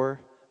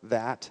before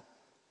that,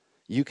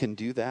 you can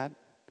do that.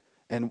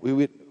 And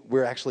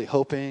we're actually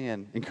hoping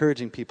and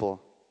encouraging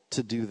people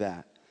to do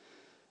that.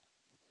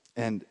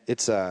 And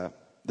this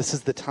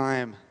is the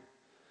time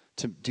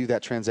to do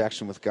that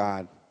transaction with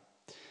God.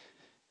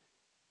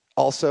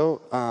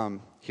 Also,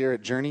 here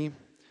at Journey,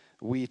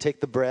 we take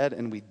the bread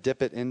and we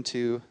dip it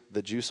into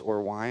the juice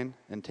or wine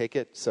and take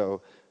it.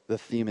 So the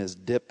theme is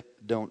dip,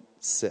 don't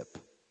sip.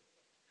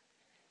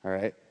 All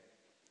right?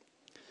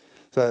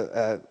 So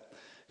go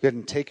ahead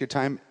and take your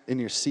time in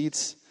your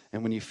seats,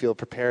 and when you feel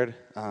prepared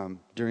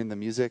during the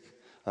music,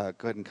 go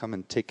ahead and come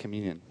and take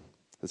communion.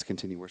 Let's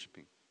continue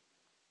worshiping.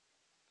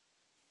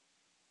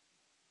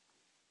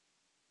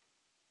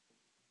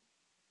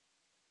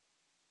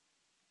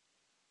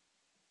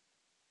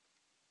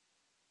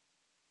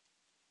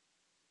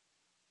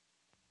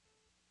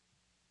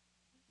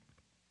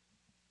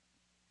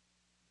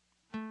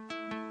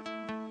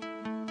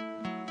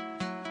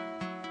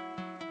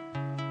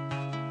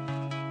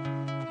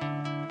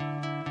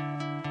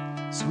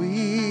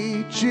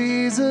 Sweet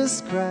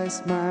Jesus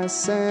Christ, my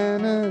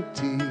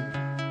sanity.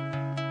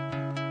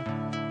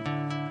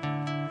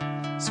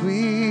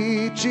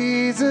 Sweet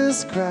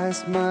Jesus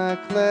Christ, my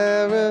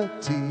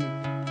clarity.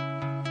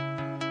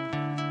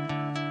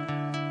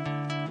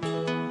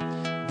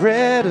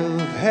 Bread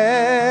of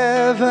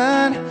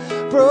heaven,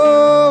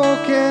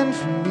 broken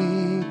for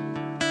me.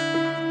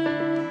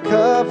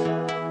 Cup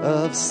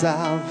of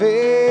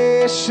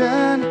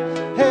salvation,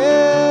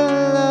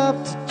 held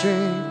up to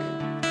drink.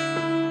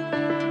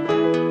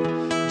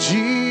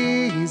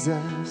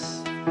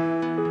 Jesus,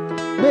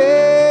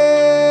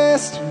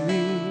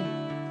 mystery.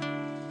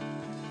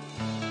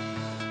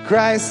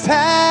 Christ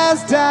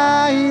has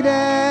died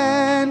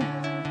and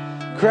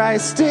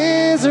Christ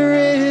is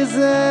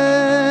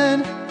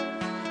risen.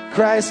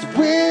 Christ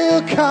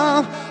will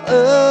come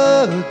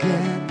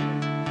again.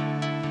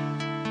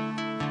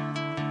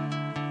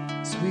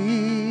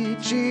 Sweet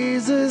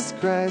Jesus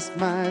Christ,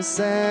 my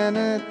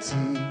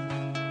sanity.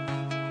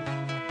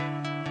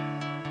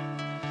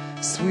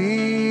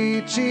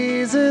 Sweet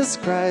Jesus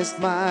Christ,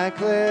 my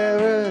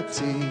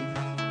clarity.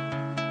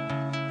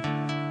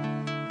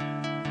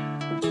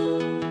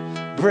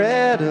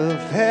 Bread of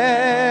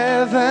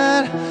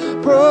heaven,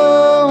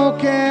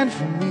 broken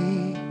for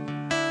me.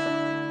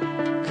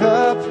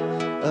 Cup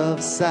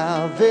of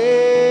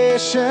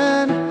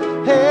salvation,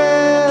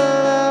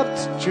 held up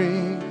to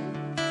drink.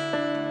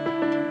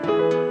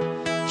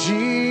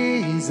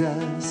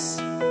 Jesus,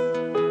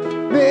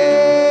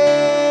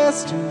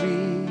 mystery.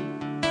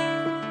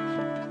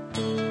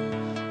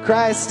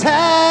 Christ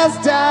has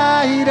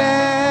died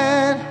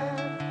and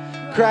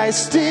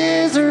Christ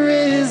is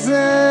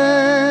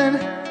risen.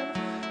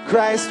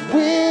 Christ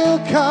will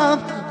come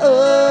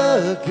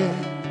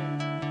again.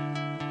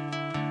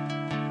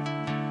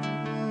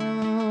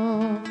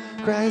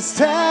 Christ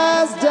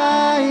has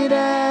died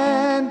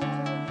and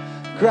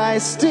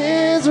Christ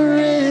is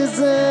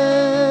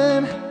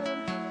risen.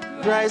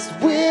 Christ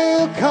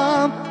will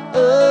come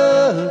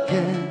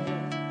again.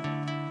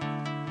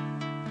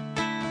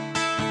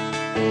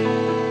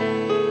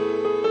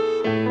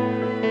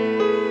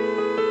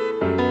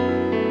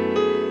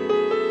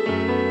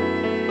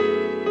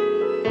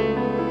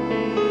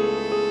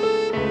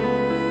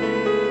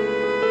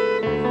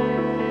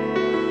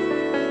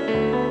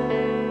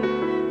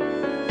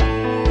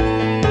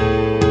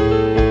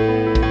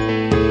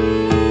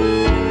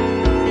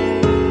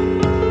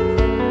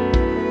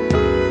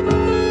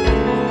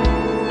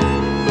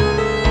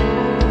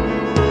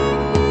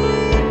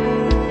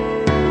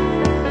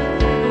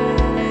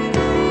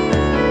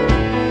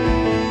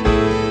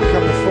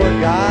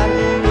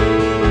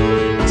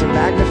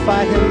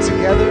 Him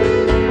together,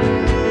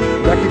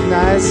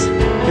 recognize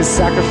his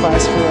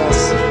sacrifice for us.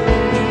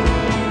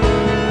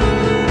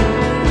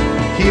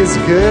 He is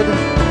good.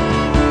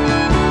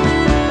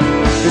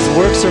 His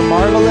works are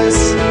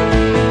marvelous.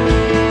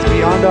 It's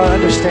beyond our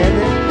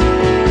understanding.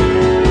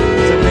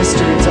 It's a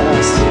mystery to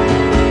us.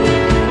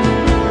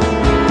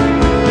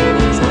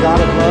 He's a God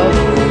of love.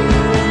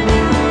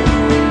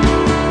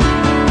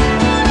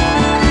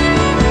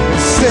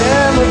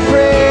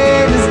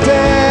 Celebrate his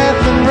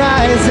death and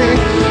rising.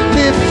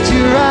 Lift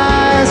your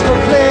eyes,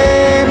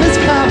 proclaim his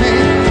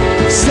coming.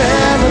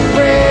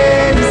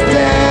 Celebrate his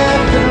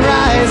death and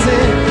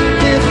rising.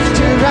 Lift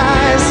your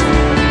eyes,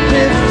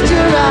 lift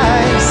your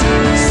eyes.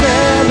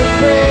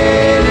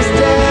 Celebrate his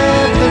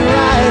death and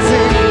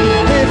rising.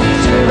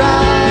 Lift your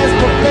eyes,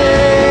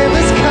 proclaim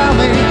his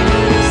coming.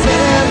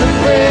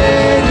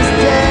 Celebrate his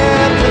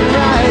death and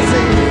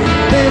rising.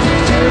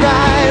 Lift your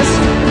eyes,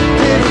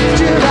 lift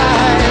your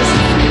eyes.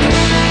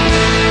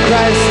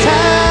 Christ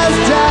has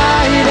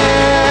died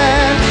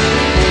and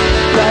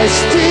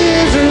Christ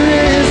is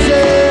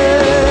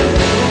risen.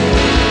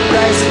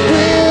 Christ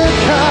will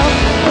come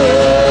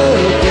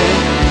again.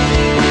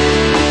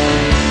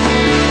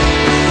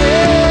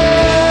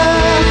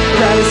 Yeah.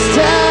 Christ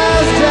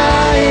has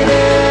died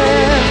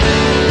and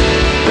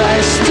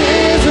Christ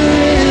is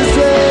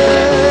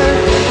risen.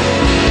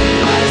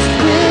 Christ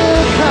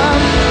will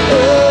come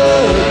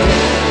again.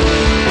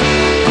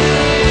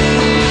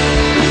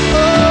 Oh,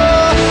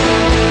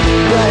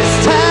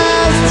 Christ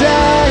has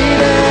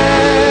died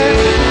and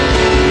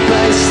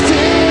Christ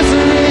is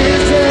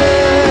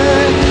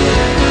risen.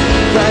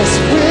 Christ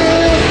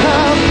will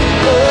come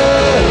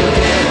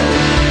again.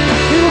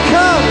 He will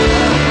come.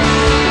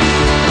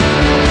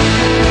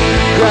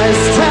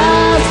 Christ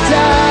has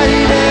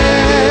died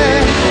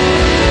and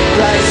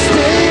Christ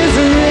is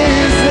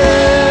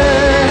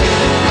risen.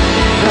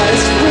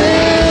 Christ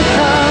will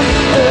come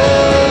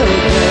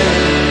again.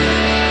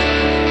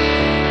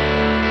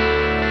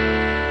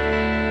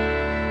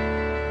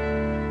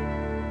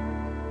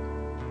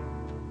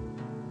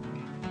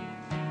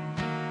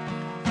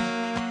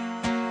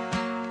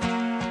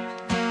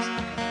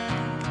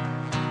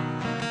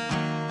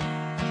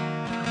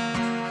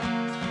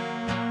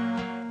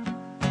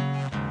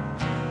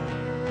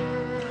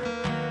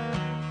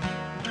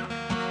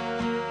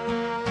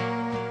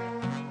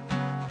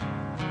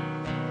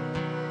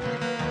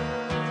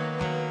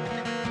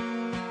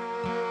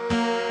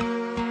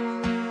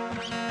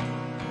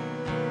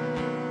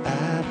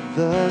 At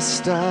the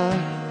start,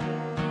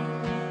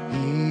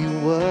 he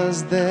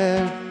was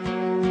there.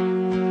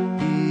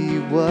 He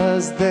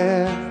was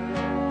there.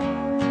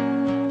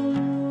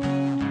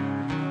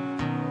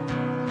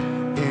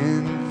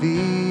 In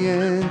the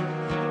end,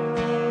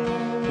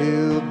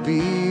 he'll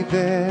be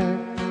there.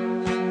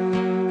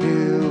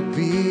 He'll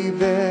be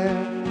there.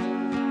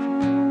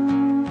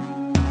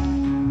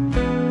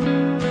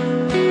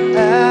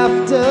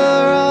 After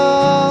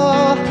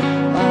all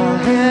our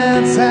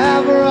hands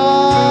have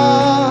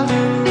wrought,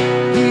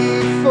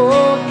 he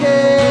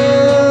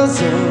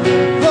forgives, and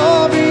the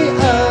glory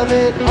of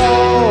it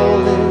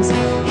all is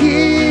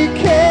he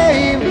cares.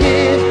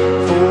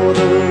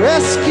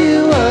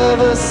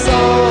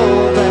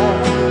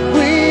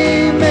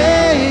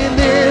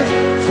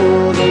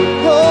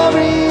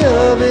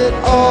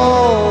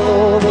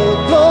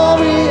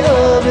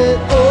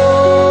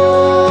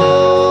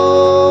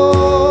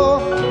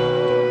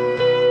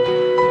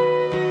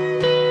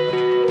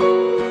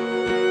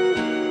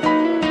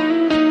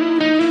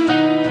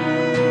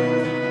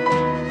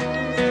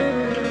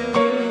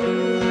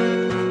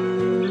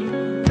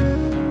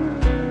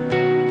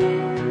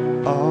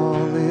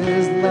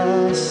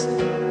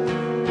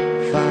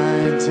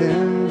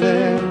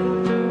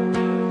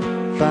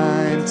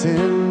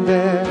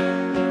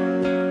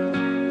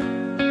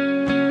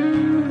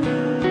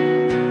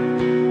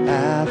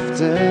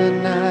 after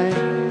night,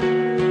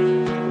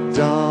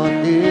 dawn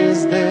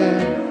is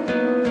there,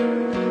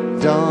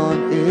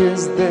 dawn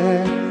is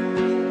there.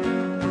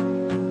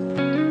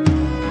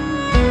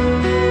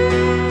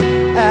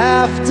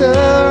 After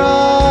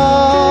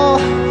all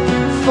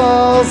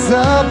falls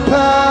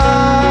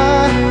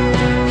apart,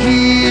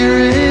 He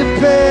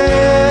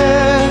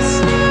repairs,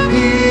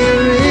 He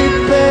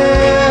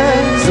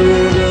repairs. Oh,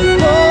 the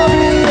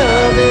glory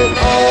of it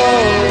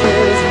all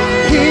is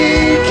He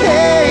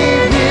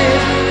came here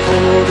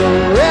for the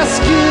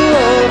rescue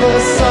of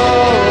us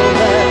all,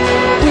 that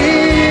we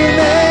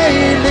may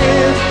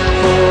live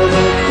for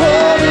the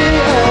glory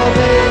of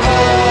it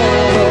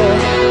all.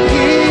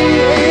 He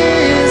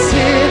is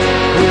here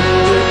with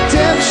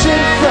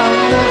redemption from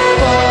the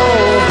fall,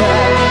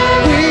 that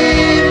we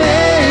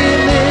may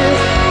live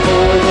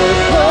for the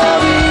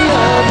glory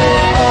of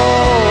it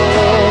all.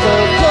 The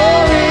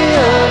glory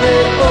of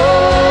it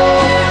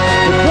all.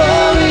 The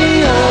glory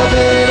of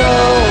it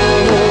all.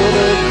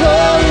 The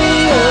glory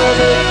of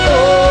it all.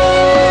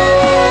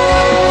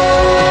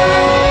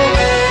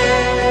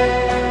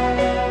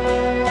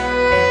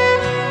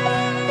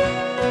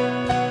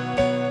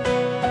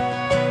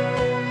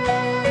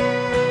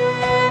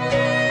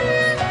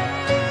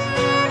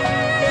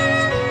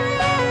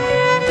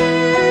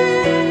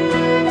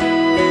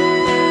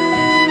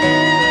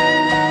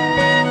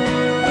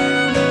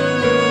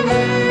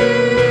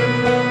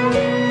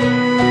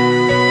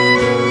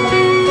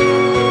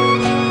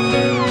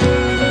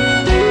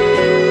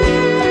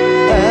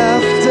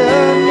 After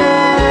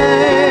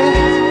night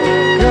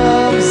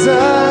comes a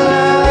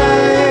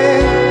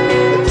light,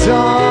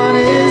 dawn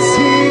is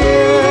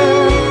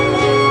here,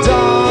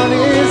 dawn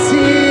is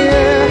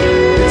here.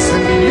 It's a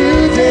new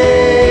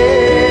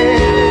day,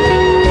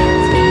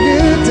 it's a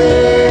new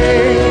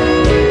day.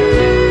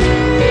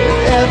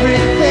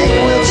 Everything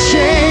will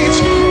change,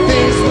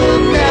 things will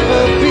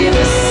never be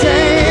the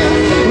same.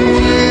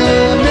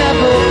 We'll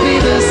never be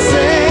the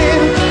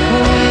same,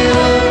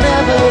 we'll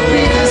never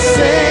be the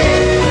same.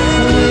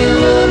 We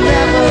will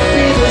never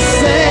be the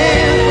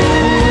same,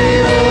 we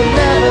will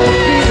never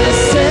be the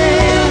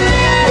same.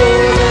 Oh,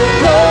 the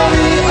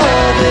glory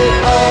of it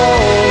all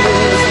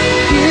is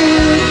You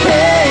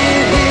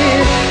came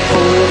here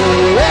for the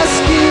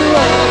rescue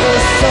of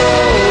us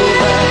all,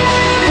 that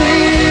we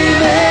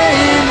may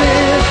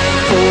live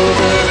for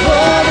the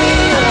glory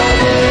of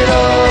it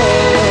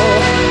all.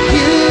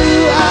 You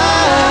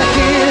are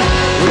here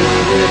with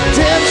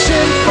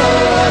redemption for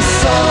us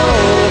all,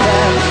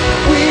 that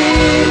we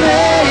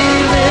may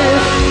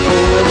live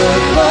for the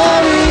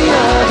glory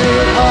of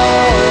it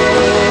all.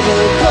 The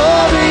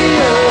glory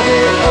of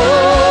it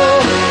all.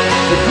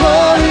 The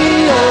glory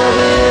of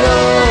it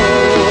all.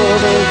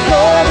 The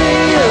glory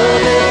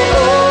of it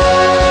all.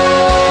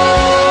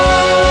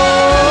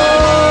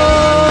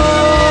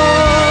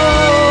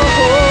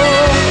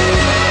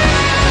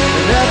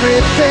 And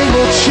everything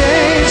will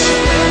change.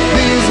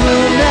 These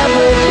will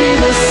never be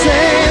the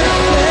same.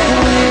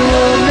 We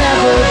will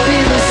never be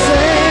the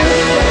same.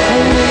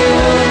 We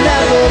will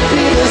never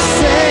be the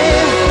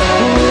same.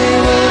 We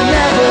will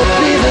never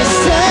be the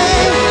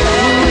same.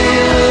 We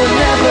will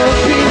never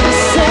be the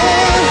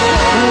same.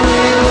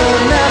 We will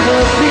never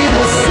be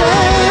the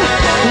same.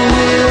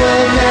 We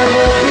will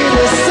never be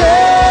the same.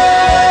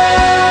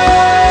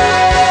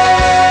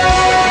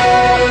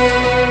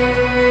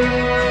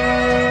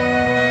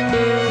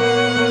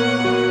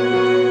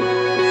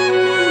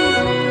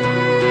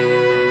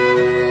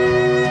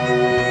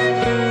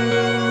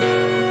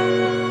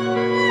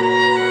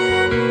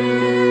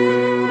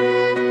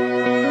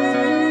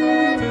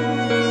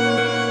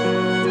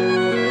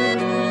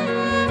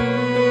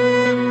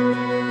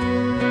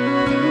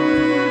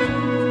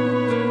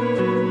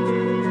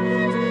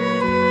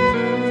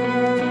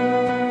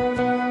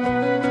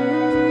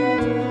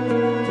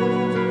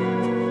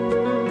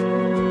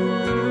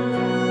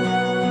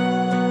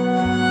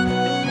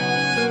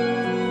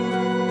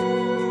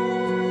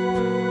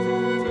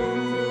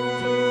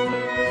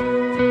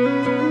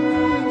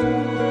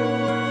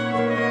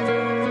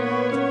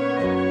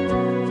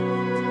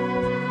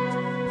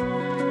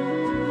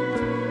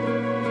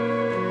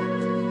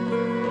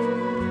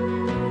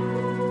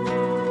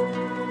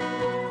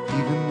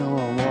 Even though I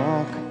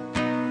walk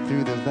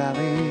through the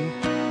valley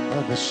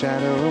of the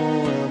shadow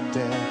of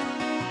death,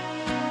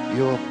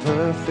 Your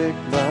perfect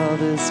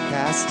love is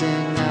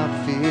casting out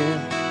fear.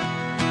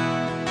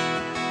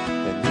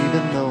 And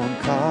even though I'm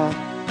caught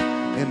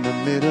in the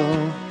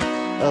middle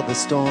of the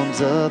storms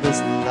of this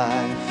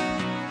life,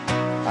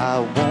 I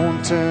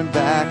won't turn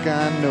back,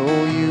 I know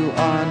You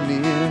are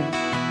near,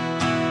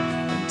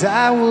 and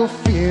I will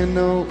fear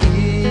no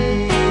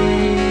evil,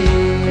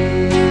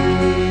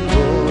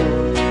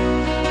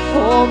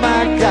 for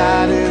my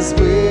God is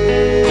with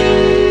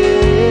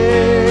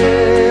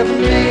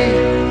me.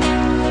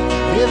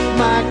 If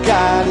my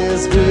God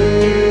is with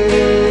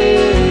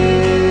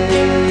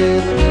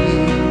me,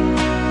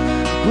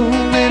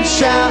 whom then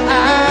shall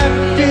I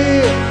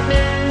fear?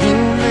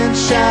 Whom then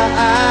shall I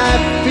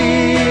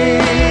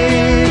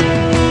fear?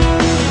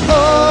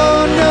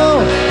 Oh no,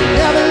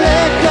 never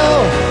let go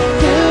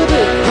through the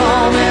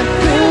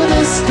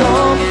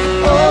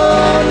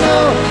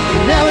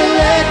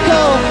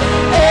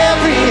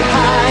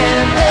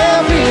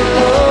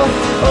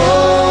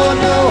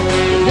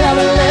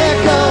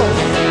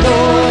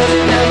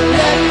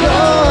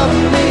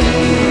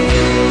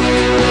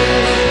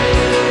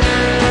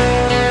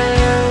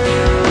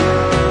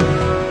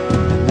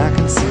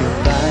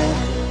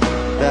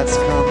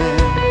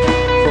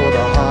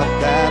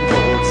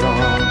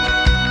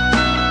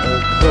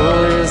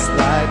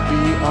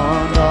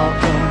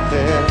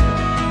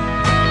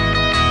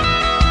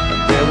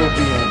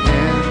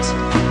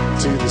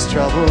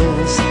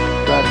troubles,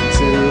 but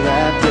until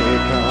that day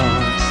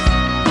comes,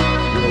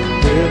 we'll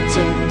live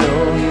to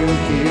know you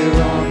here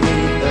on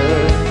the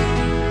earth,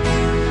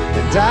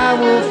 and I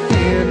will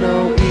fear no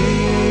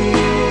evil,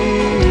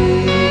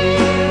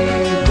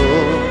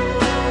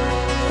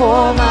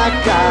 for my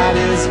God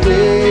is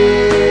with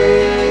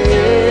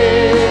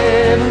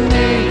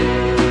me.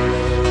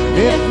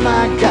 If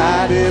my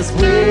God is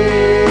with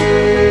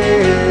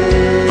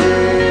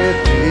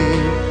me,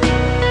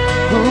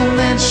 whom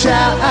then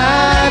shall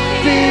I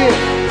fear?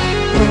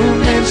 Whom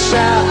then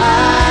shall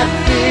I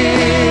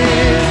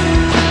fear?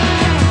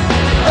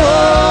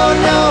 Oh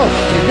no,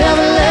 you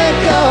never let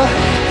go,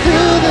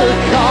 through the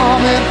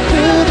calm and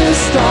through the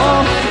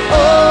storm.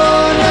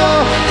 Oh no,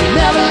 you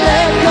never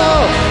let go,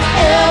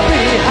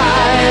 every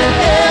high and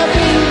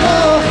every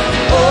low.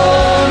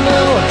 Oh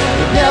no,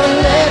 you never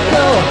let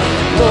go,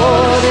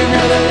 Lord, you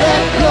never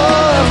let go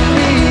of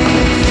me.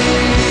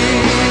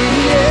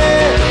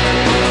 Yeah.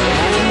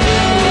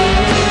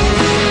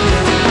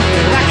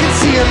 And I can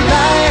see a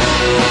light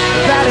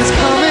that is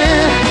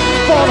coming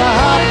for a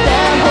heart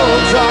that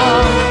holds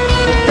on.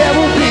 There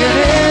will be an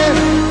end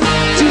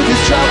to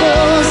these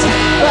troubles,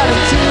 but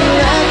until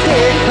that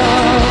day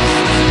comes,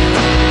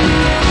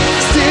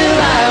 still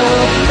I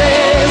will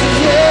praise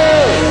you.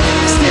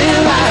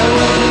 Still I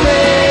will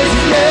praise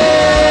you.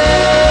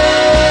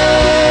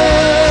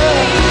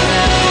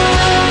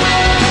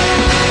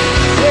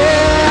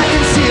 Yeah, I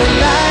can see a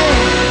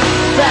light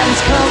that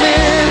is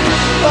coming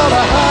for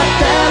a heart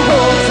that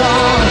holds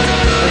on.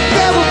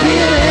 There will be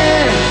an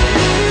end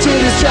to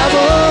these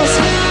troubles,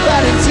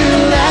 but until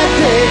that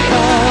day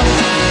comes,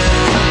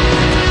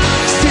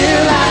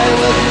 still I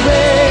will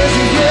praise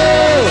you.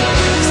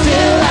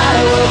 Still I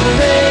will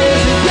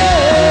praise you.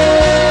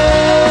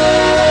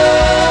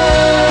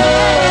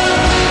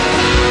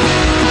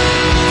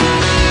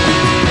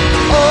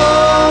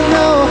 Oh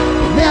no,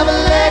 never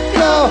let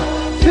go,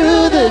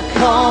 through the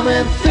calm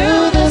and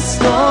through the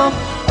storm.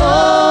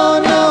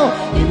 Oh no,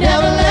 you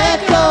never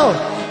let go,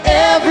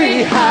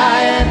 every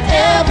high and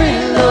every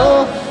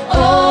low.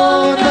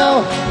 Oh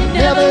no, you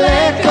never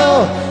let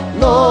go,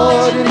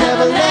 Lord, you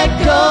never let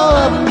go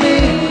of me.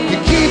 You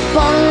keep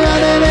on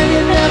running and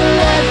you never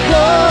let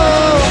go.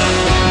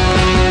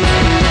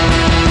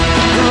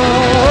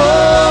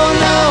 Oh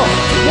no,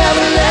 you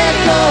never let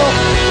go,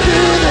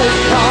 through the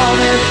calm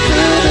and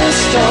through the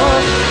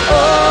storm.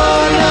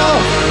 Oh no,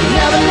 you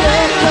never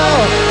let go,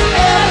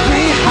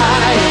 every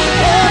high,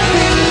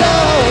 every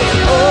low.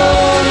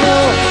 Oh no,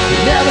 you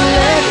never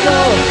let go,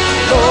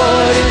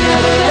 Lord, you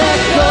never let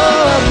go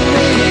of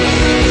me.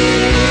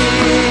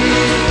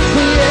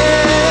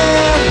 Yeah,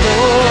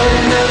 Lord,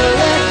 you never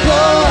let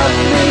go of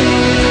me.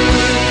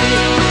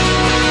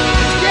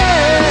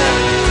 Yeah,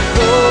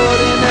 Lord,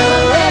 you never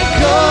let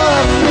go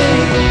of me.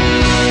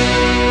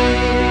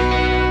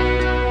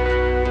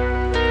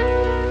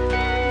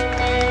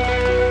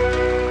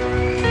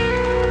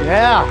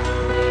 Yeah.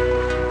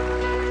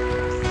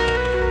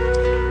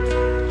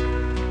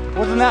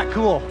 Wasn't that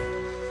cool?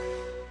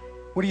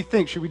 What do you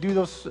think? Should we do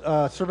those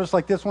service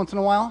like this once in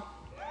a while?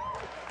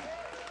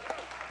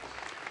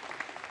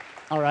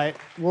 All right.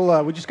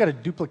 We just got to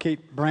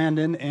duplicate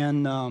Brandon,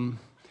 and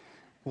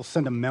we'll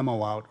send a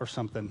memo out or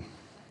something.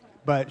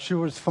 But sure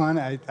was fun.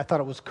 I thought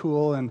it was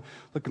cool, and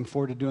looking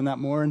forward to doing that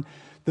more. And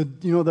the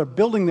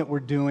building that we're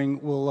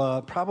doing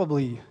will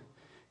probably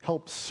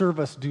help serve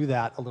us do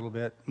that a little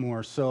bit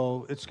more.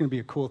 So it's going to be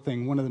a cool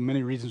thing. One of the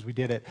many reasons we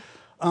did it.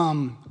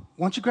 Why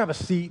don't you grab a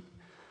seat?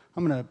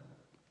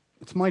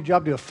 It's my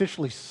job to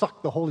officially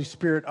suck the Holy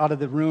Spirit out of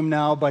the room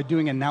now by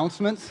doing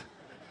announcements.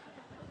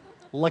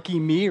 Lucky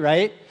me,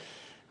 right?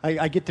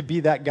 I get to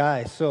be that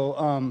guy. So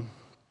I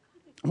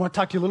want to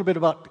talk to you a little bit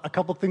about a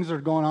couple things that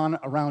are going on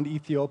around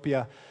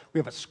Ethiopia. We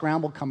have a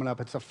scramble coming up.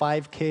 It's a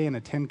 5K and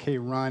a 10K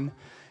run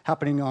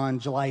happening on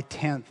July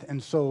 10th.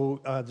 And so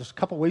there's a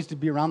couple ways to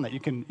be around that. You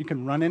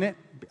can run in it,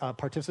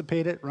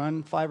 participate it,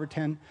 run 5 or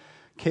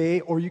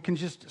 10K, or you can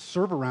just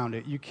serve around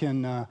it. You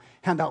can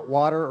hand out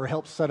water or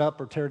help set up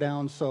or tear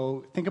down.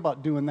 So think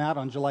about doing that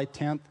on July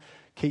 10th.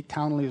 Kate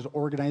Townley is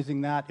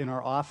organizing that in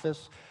our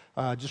office.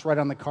 Just write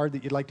on the card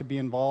that you'd like to be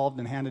involved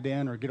and hand it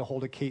in, or get a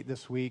hold of Kate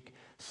this week.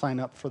 Sign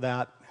up for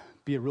that.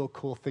 Be a real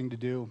cool thing to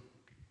do.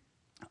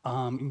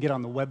 You can get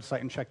on the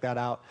website and check that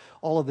out.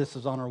 All of this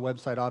is on our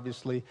website,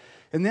 obviously.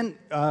 And then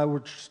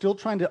we're still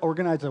trying to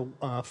organize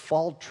a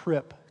fall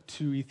trip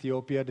to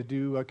Ethiopia to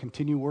do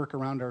continue work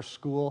around our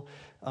school.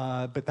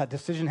 But that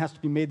decision has to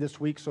be made this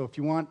week. So if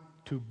you want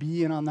to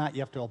be in on that,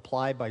 you have to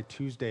apply by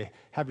Tuesday.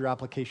 Have your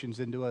applications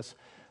into us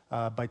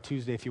by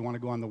Tuesday if you want to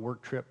go on the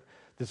work trip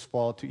this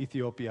fall to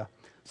Ethiopia.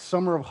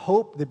 Summer of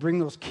Hope, they bring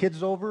those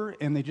kids over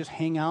and they just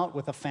hang out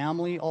with a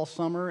family all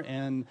summer,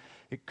 and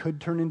it could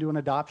turn into an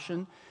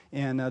adoption.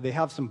 And they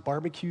have some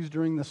barbecues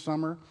during the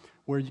summer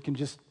where you can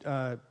just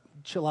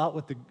chill out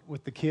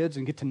with the kids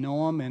and get to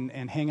know them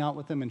and hang out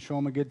with them and show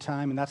them a good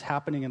time. And that's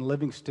happening in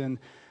Livingston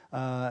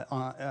at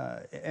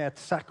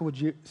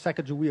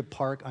Sacagawea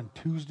Park on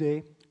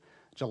Tuesday,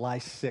 July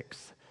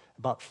 6th.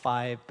 about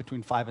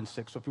between 5 and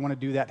 6. So if you want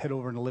to do that, head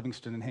over into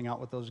Livingston and hang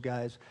out with those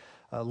guys.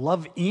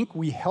 Love Inc.,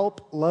 we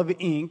help Love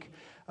Inc.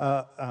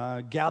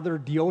 Gather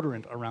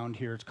deodorant around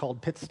here. It's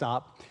called Pit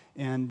Stop.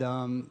 And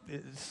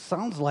it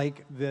sounds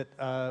like that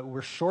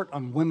we're short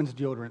on women's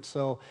deodorant.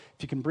 So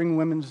if you can bring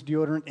women's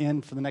deodorant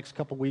in for the next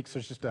couple weeks,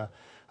 there's just a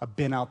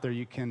bin out there.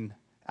 You can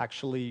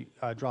actually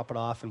drop it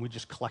off, and we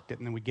just collect it,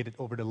 and then we get it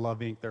over to Love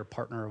Inc. They're a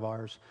partner of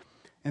ours.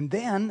 And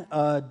then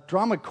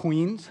drama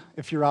queens,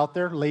 if you're out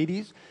there,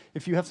 ladies,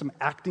 if you have some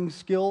acting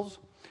skills,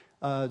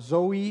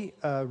 Zoe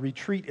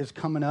Retreat is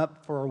coming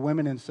up for our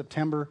women in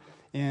September,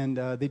 and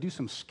they do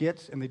some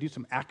skits, and they do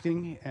some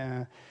acting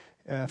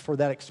for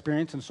that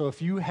experience. And so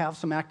if you have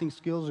some acting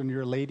skills and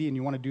you're a lady and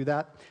you want to do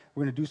that,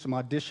 we're going to do some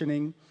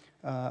auditioning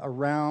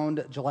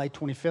around July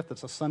 25th.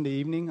 It's a Sunday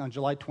evening on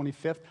July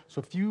 25th. So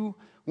if you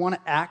want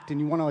to act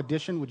and you want to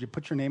audition, would you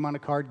put your name on a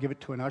card, give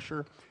it to an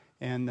usher,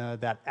 and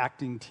that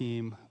acting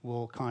team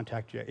will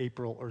contact you.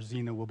 April or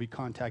Zena will be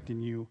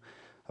contacting you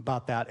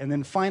about that. And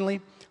then finally,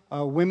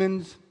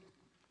 women's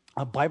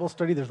Bible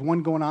study. There's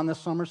one going on this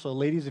summer. So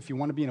ladies, if you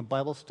want to be in a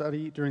Bible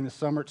study during the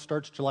summer, it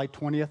starts July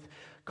 20th.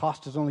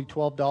 Cost is only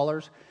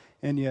 $12.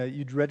 And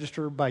you'd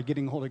register by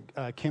getting a hold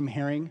of Kim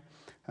Herring.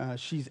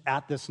 She's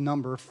at this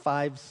number,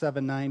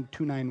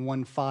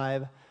 579-2915.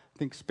 I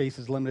think space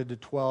is limited to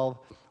 12.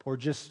 Or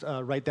just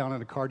write down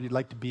on a card you'd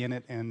like to be in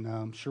it, and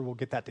I'm sure we'll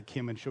get that to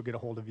Kim, and she'll get a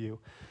hold of you.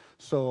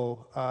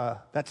 So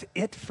that's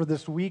it for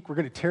this week. We're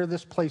going to tear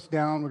this place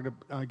down. We're going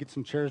to get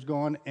some chairs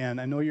going,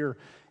 and I know you're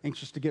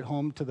anxious to get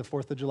home to the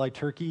 4th of July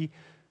turkey.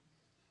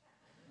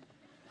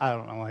 I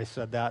don't know why I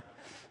said that.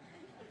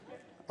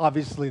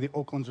 Obviously, the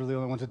Oaklands are the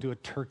only ones that do a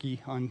turkey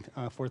on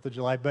 4th of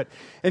July. But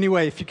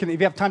anyway, if you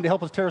have time to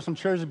help us tear some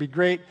chairs, it'd be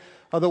great.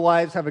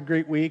 Otherwise, have a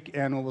great week,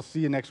 and we'll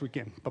see you next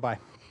weekend. Bye-bye.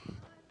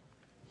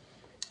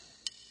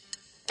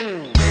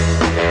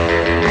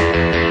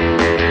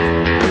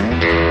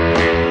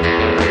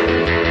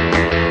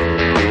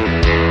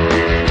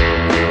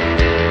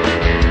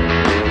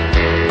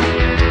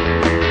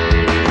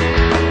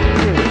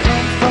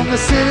 The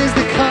cities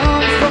that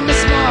come from the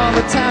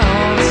smaller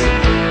towns,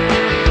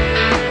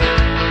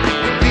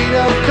 beat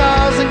up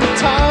cars and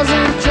guitars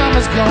and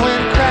drummers going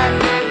crack,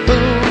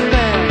 boom,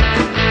 bang.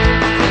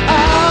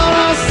 All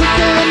rustic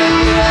in the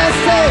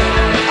USA,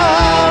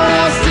 all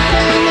rustic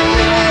in the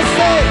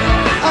USA,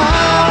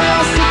 all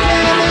rustic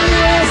in the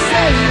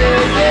USA,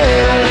 yeah,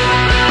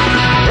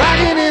 yeah.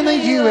 Rockin' in the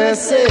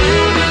USA.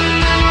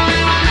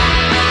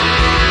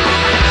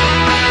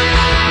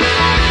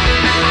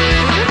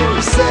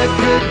 Said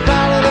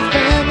goodbye to the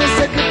family,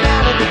 said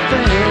goodbye to the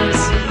friends.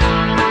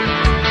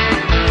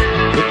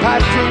 With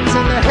pipe dreams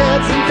in their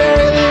heads and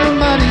very little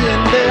money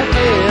in their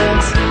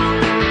heads.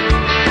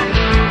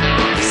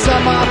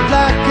 Some are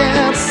black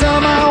and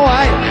some are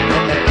white,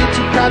 and they ain't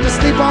too proud to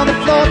sleep on the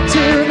floor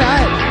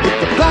tonight. With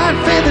the blind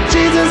faith of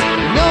Jesus,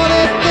 know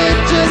that they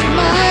just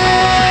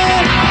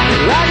might.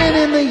 Rockin'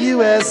 in the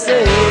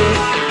USA.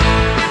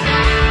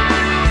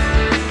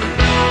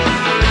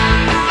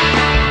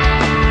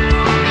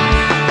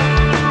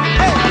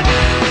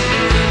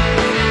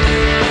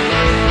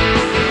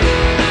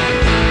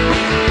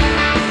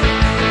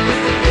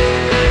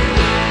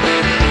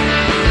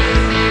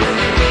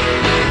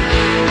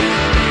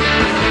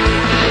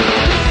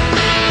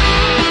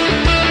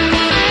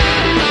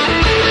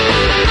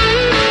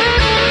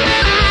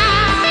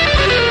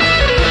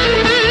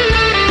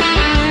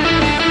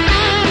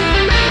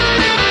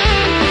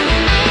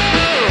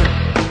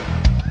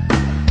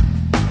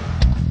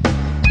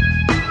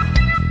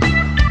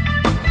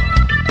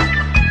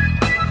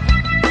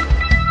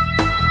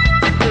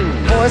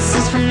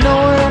 Voices from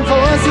nowhere and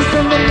voices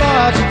from the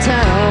larger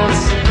towns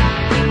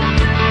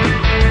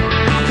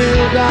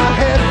filled our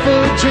head full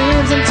of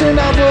dreams and turned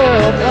our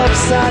world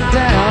upside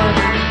down.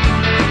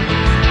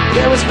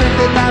 There was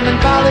sprinkled lime and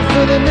barley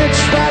for the Mitch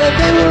Riley.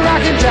 They were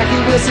rocking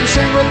Jackie Wilson,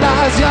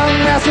 Shangri-La's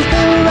Young Rascals.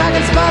 They were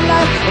rocking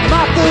Spotlight and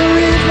Martha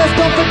Reeves. Let's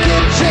don't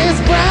forget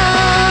James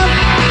Brown.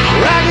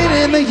 Rocking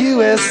in the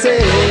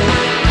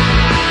USA.